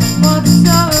clearly what's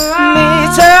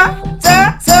around.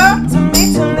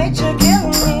 to nature,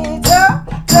 killing me.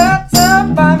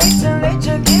 By me to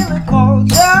nature, killing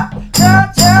culture.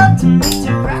 To me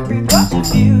to agriculture,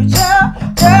 future.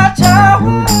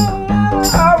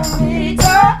 Me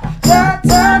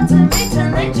to me to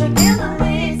nature, killing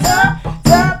me.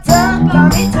 By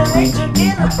me to nature,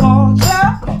 killing culture.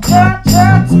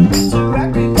 To me to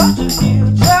agriculture,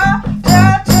 future.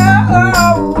 Heard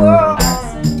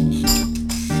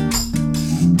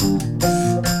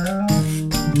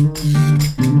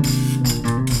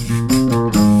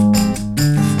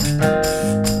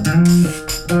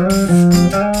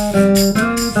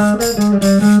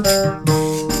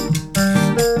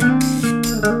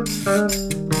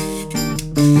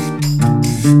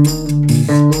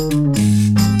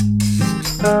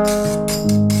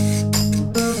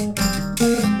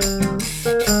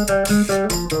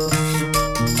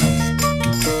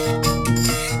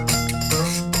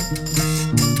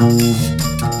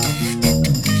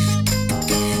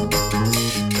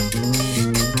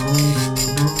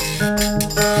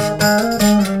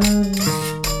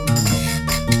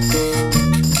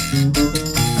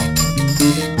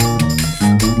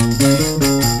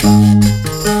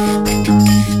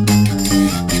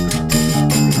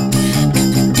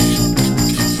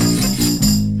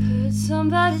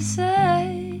somebody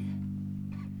say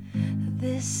that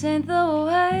this ain't the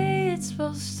way it's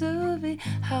supposed to be.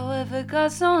 However,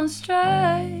 God's not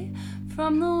stray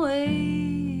from the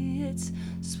way it's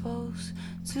supposed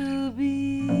to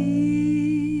be.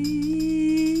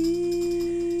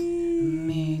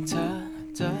 Me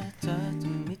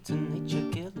me to nature,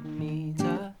 killer me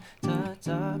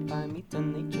by me to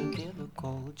nature, killer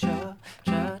culture,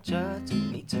 to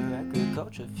me to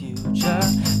agriculture, future,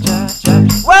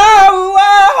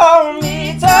 whoa,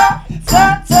 me to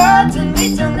me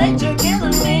to nature,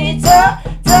 killer me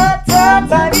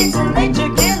by me to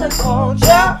nature, killer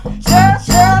culture,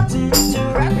 to me to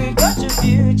agriculture,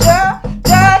 future,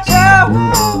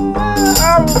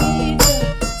 whoa, me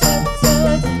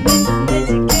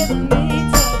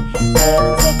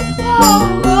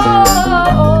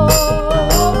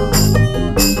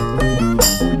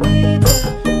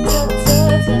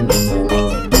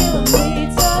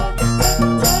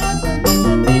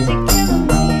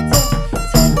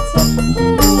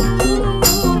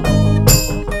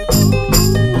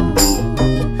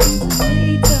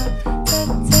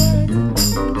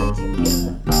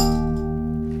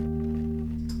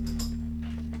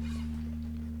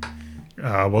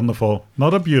Wonderful.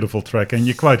 Not a beautiful track, and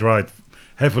you're quite right.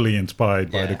 Heavily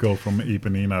inspired by the girl from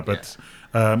Ipanema, but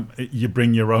you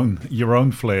bring your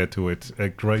own flair to it. A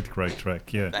great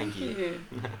track. Yeah. Thank you.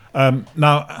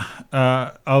 Now,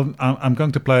 I'm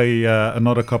going to play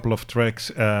another couple of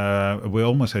tracks. We're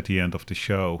almost at the end of the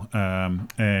show,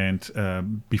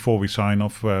 and before we sign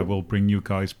off, we'll bring you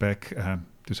guys back.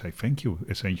 To say thank you,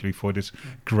 essentially, for this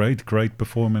great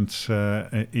performance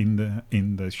in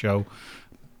the show.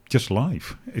 Just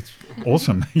live. It's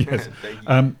awesome. Yes.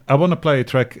 I want to play a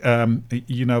track.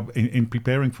 In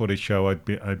preparing for this show, I've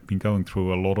been going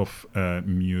through a lot of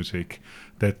music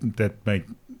that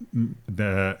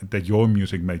your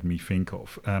music made me think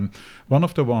of. One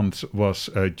of the ones was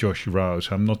Josh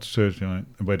Rouse. I'm not certain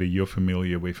whether you're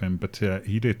familiar with him, but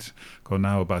he did go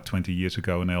now about 20 years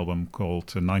ago an album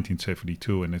called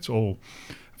 1972, and it's all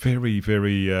very,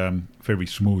 very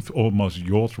smooth, almost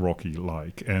yacht rocky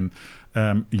like. And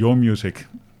your music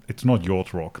it's not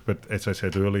yacht rock, but as I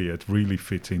said earlier, it really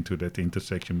fits into that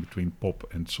intersection between pop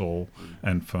and soul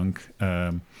and funk.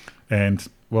 And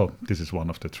well, this is one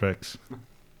of the tracks.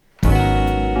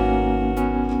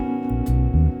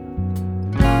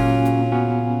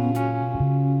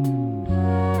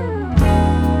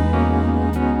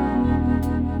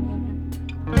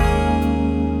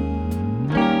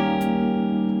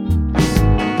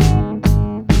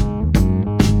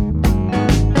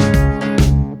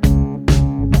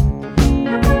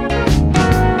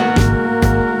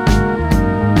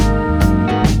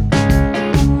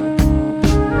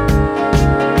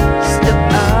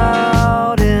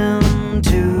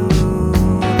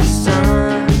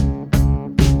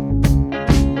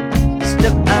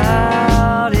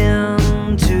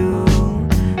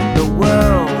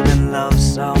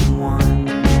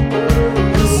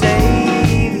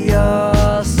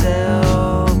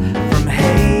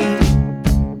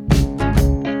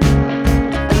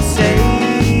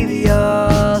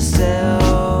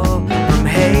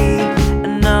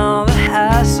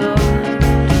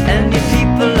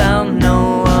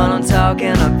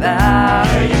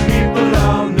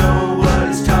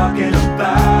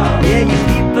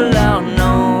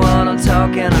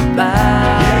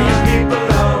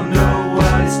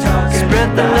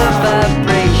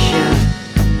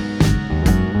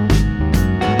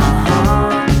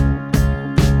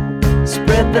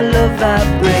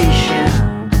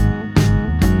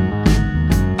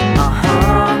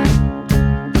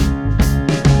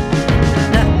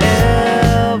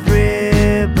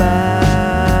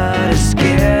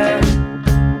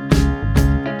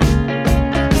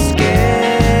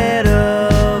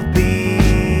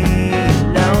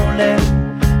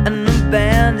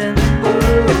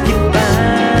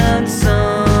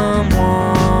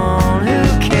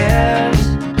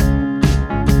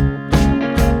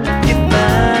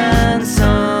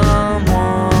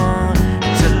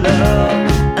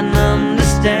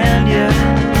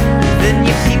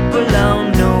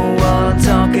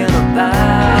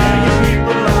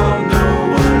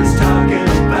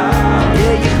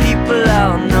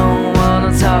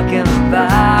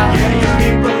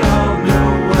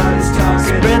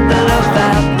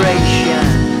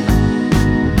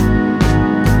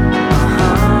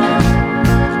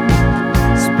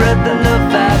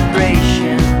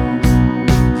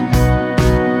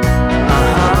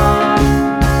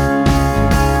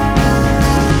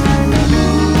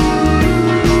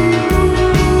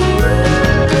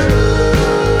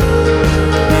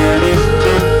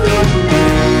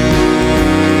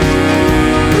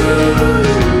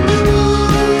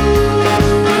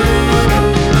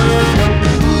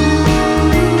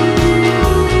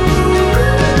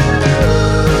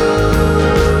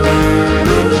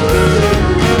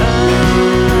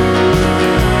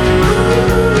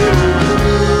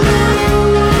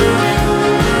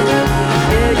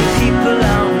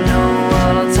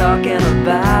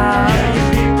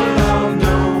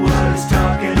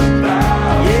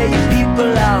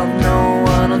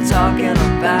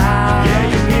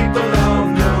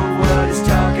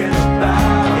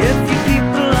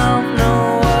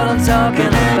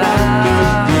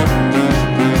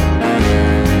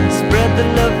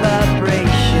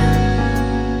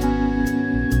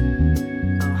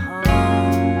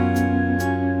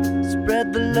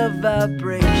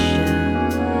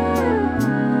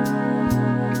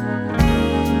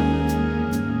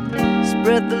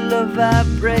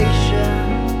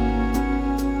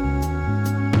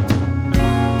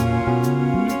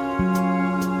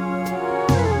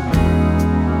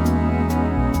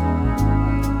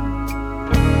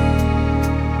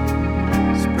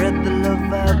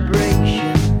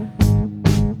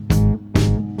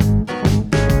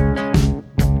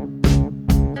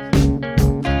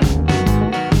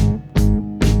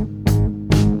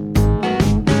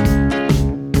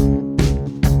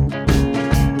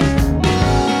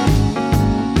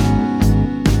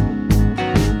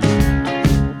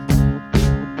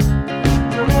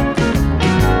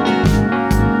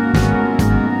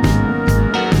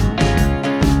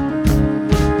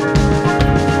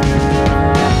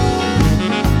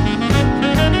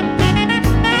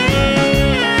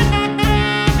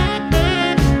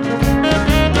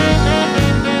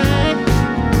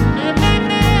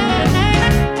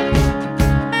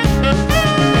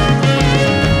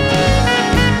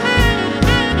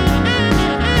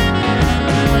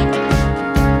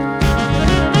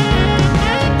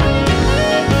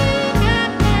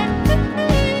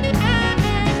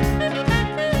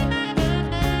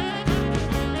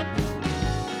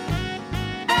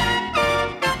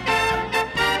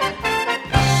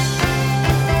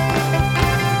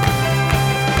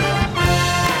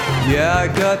 Yeah, I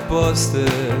got busted,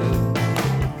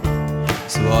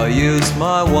 so I used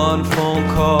my one phone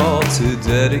call to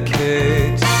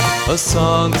dedicate a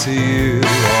song to you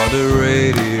on the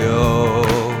radio.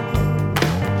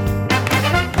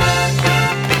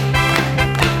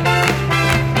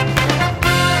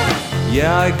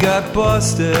 Yeah, I got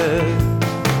busted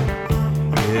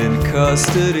in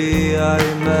custody. I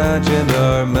imagined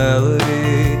our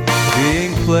melody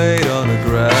being played on a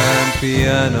grand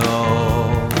piano.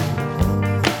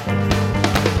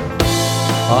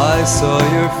 I saw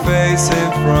your face in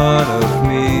front of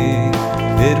me.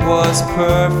 It was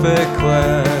perfect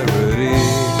clarity.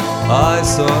 I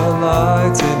saw a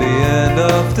light in the end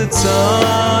of the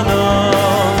tunnel,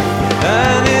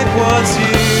 and it was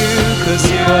you, 'cause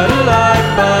you had a light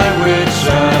by which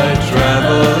I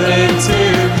traveled into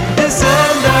this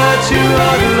end that you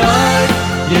are the light.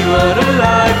 You are the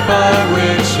light by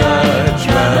which I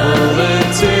traveled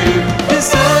into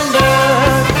this end that.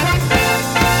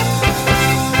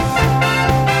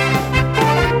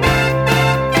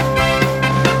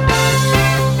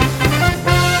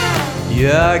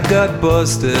 Yeah, I got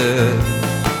busted.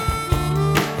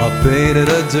 I painted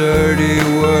a dirty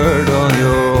word on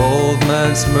your old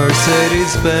man's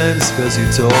Mercedes-Benz, 'cause you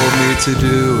told me to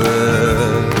do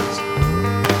it.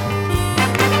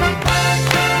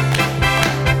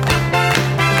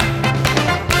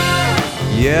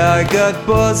 Yeah, I got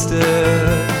busted,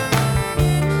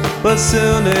 but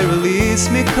soon they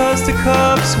released me 'cause the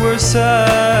cops were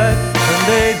sad and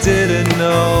they didn't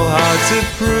know how to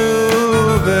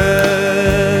prove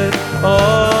it.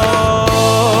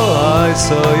 Oh, I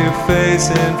saw your face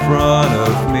in front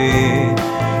of me.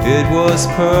 It was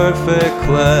perfect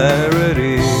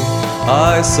clarity.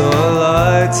 I saw a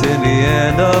light in the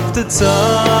end of the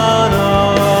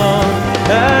tunnel,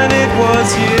 and it was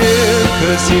you,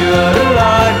 'cause you are the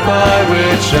light by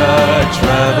which I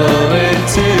travel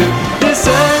into this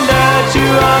end that you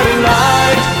are the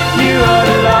light. You are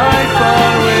the light by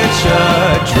which I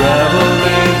travel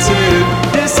into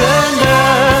this end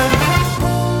that.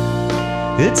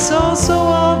 It's all so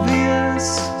obvious,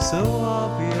 so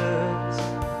obvious.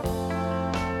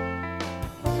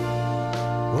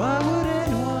 Why would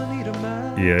anyone need a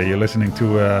man? Yeah, you're listening to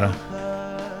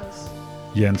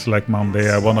Jens Lekman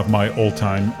there, one of my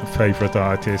all-time favorite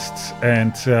artists.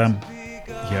 And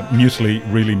yeah, Muesli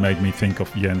really made me think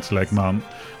of Jens Lekman.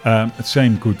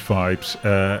 Same good vibes,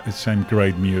 same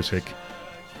great music.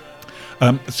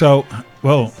 So,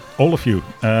 well, all of you,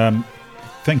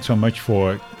 thanks so much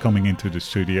for coming into the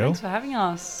studio. Thanks for having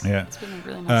us. Yeah, it's been a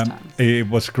really nice time. It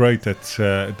was great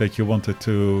that you wanted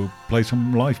to play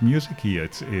some live music here.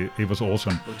 It was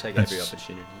awesome. We'll take every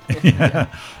opportunity. Yeah,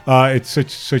 it's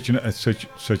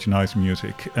such nice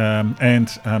music. And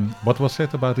what was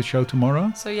said about the show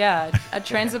tomorrow? So yeah, at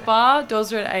Transit Bar,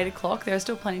 doors are at 8 o'clock. There are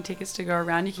still plenty of tickets to go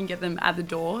around. You can get them at the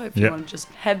door if you want to just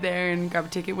head there and grab a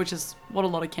ticket, which is what a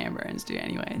lot of Canberrans do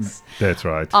anyways. That's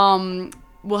right.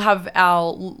 We'll have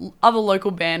our other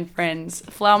local band friends,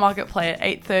 Flower Market play at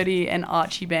 8:30 and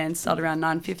Archie band start around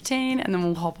 9:15, and then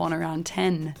we'll hop on around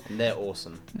 10. And they're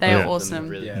awesome. They are awesome.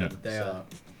 Really Yeah, they are.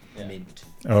 mint.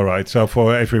 All right, so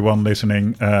for everyone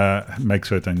listening, make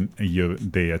certain you're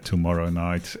there tomorrow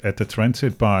night at the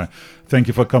Transit Bar. Thank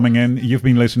you for coming in. You've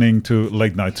been listening to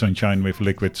Late Night Sunshine with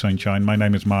Liquid Sunshine. My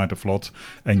name is Maarten Vlot,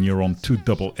 and you're on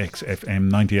 2XX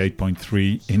FM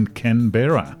 98.3 in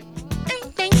Canberra.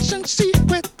 Ancient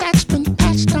secret that's been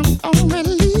passed down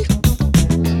orally.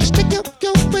 Stick up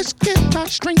your whiskey,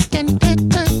 start drinking it,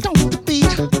 don't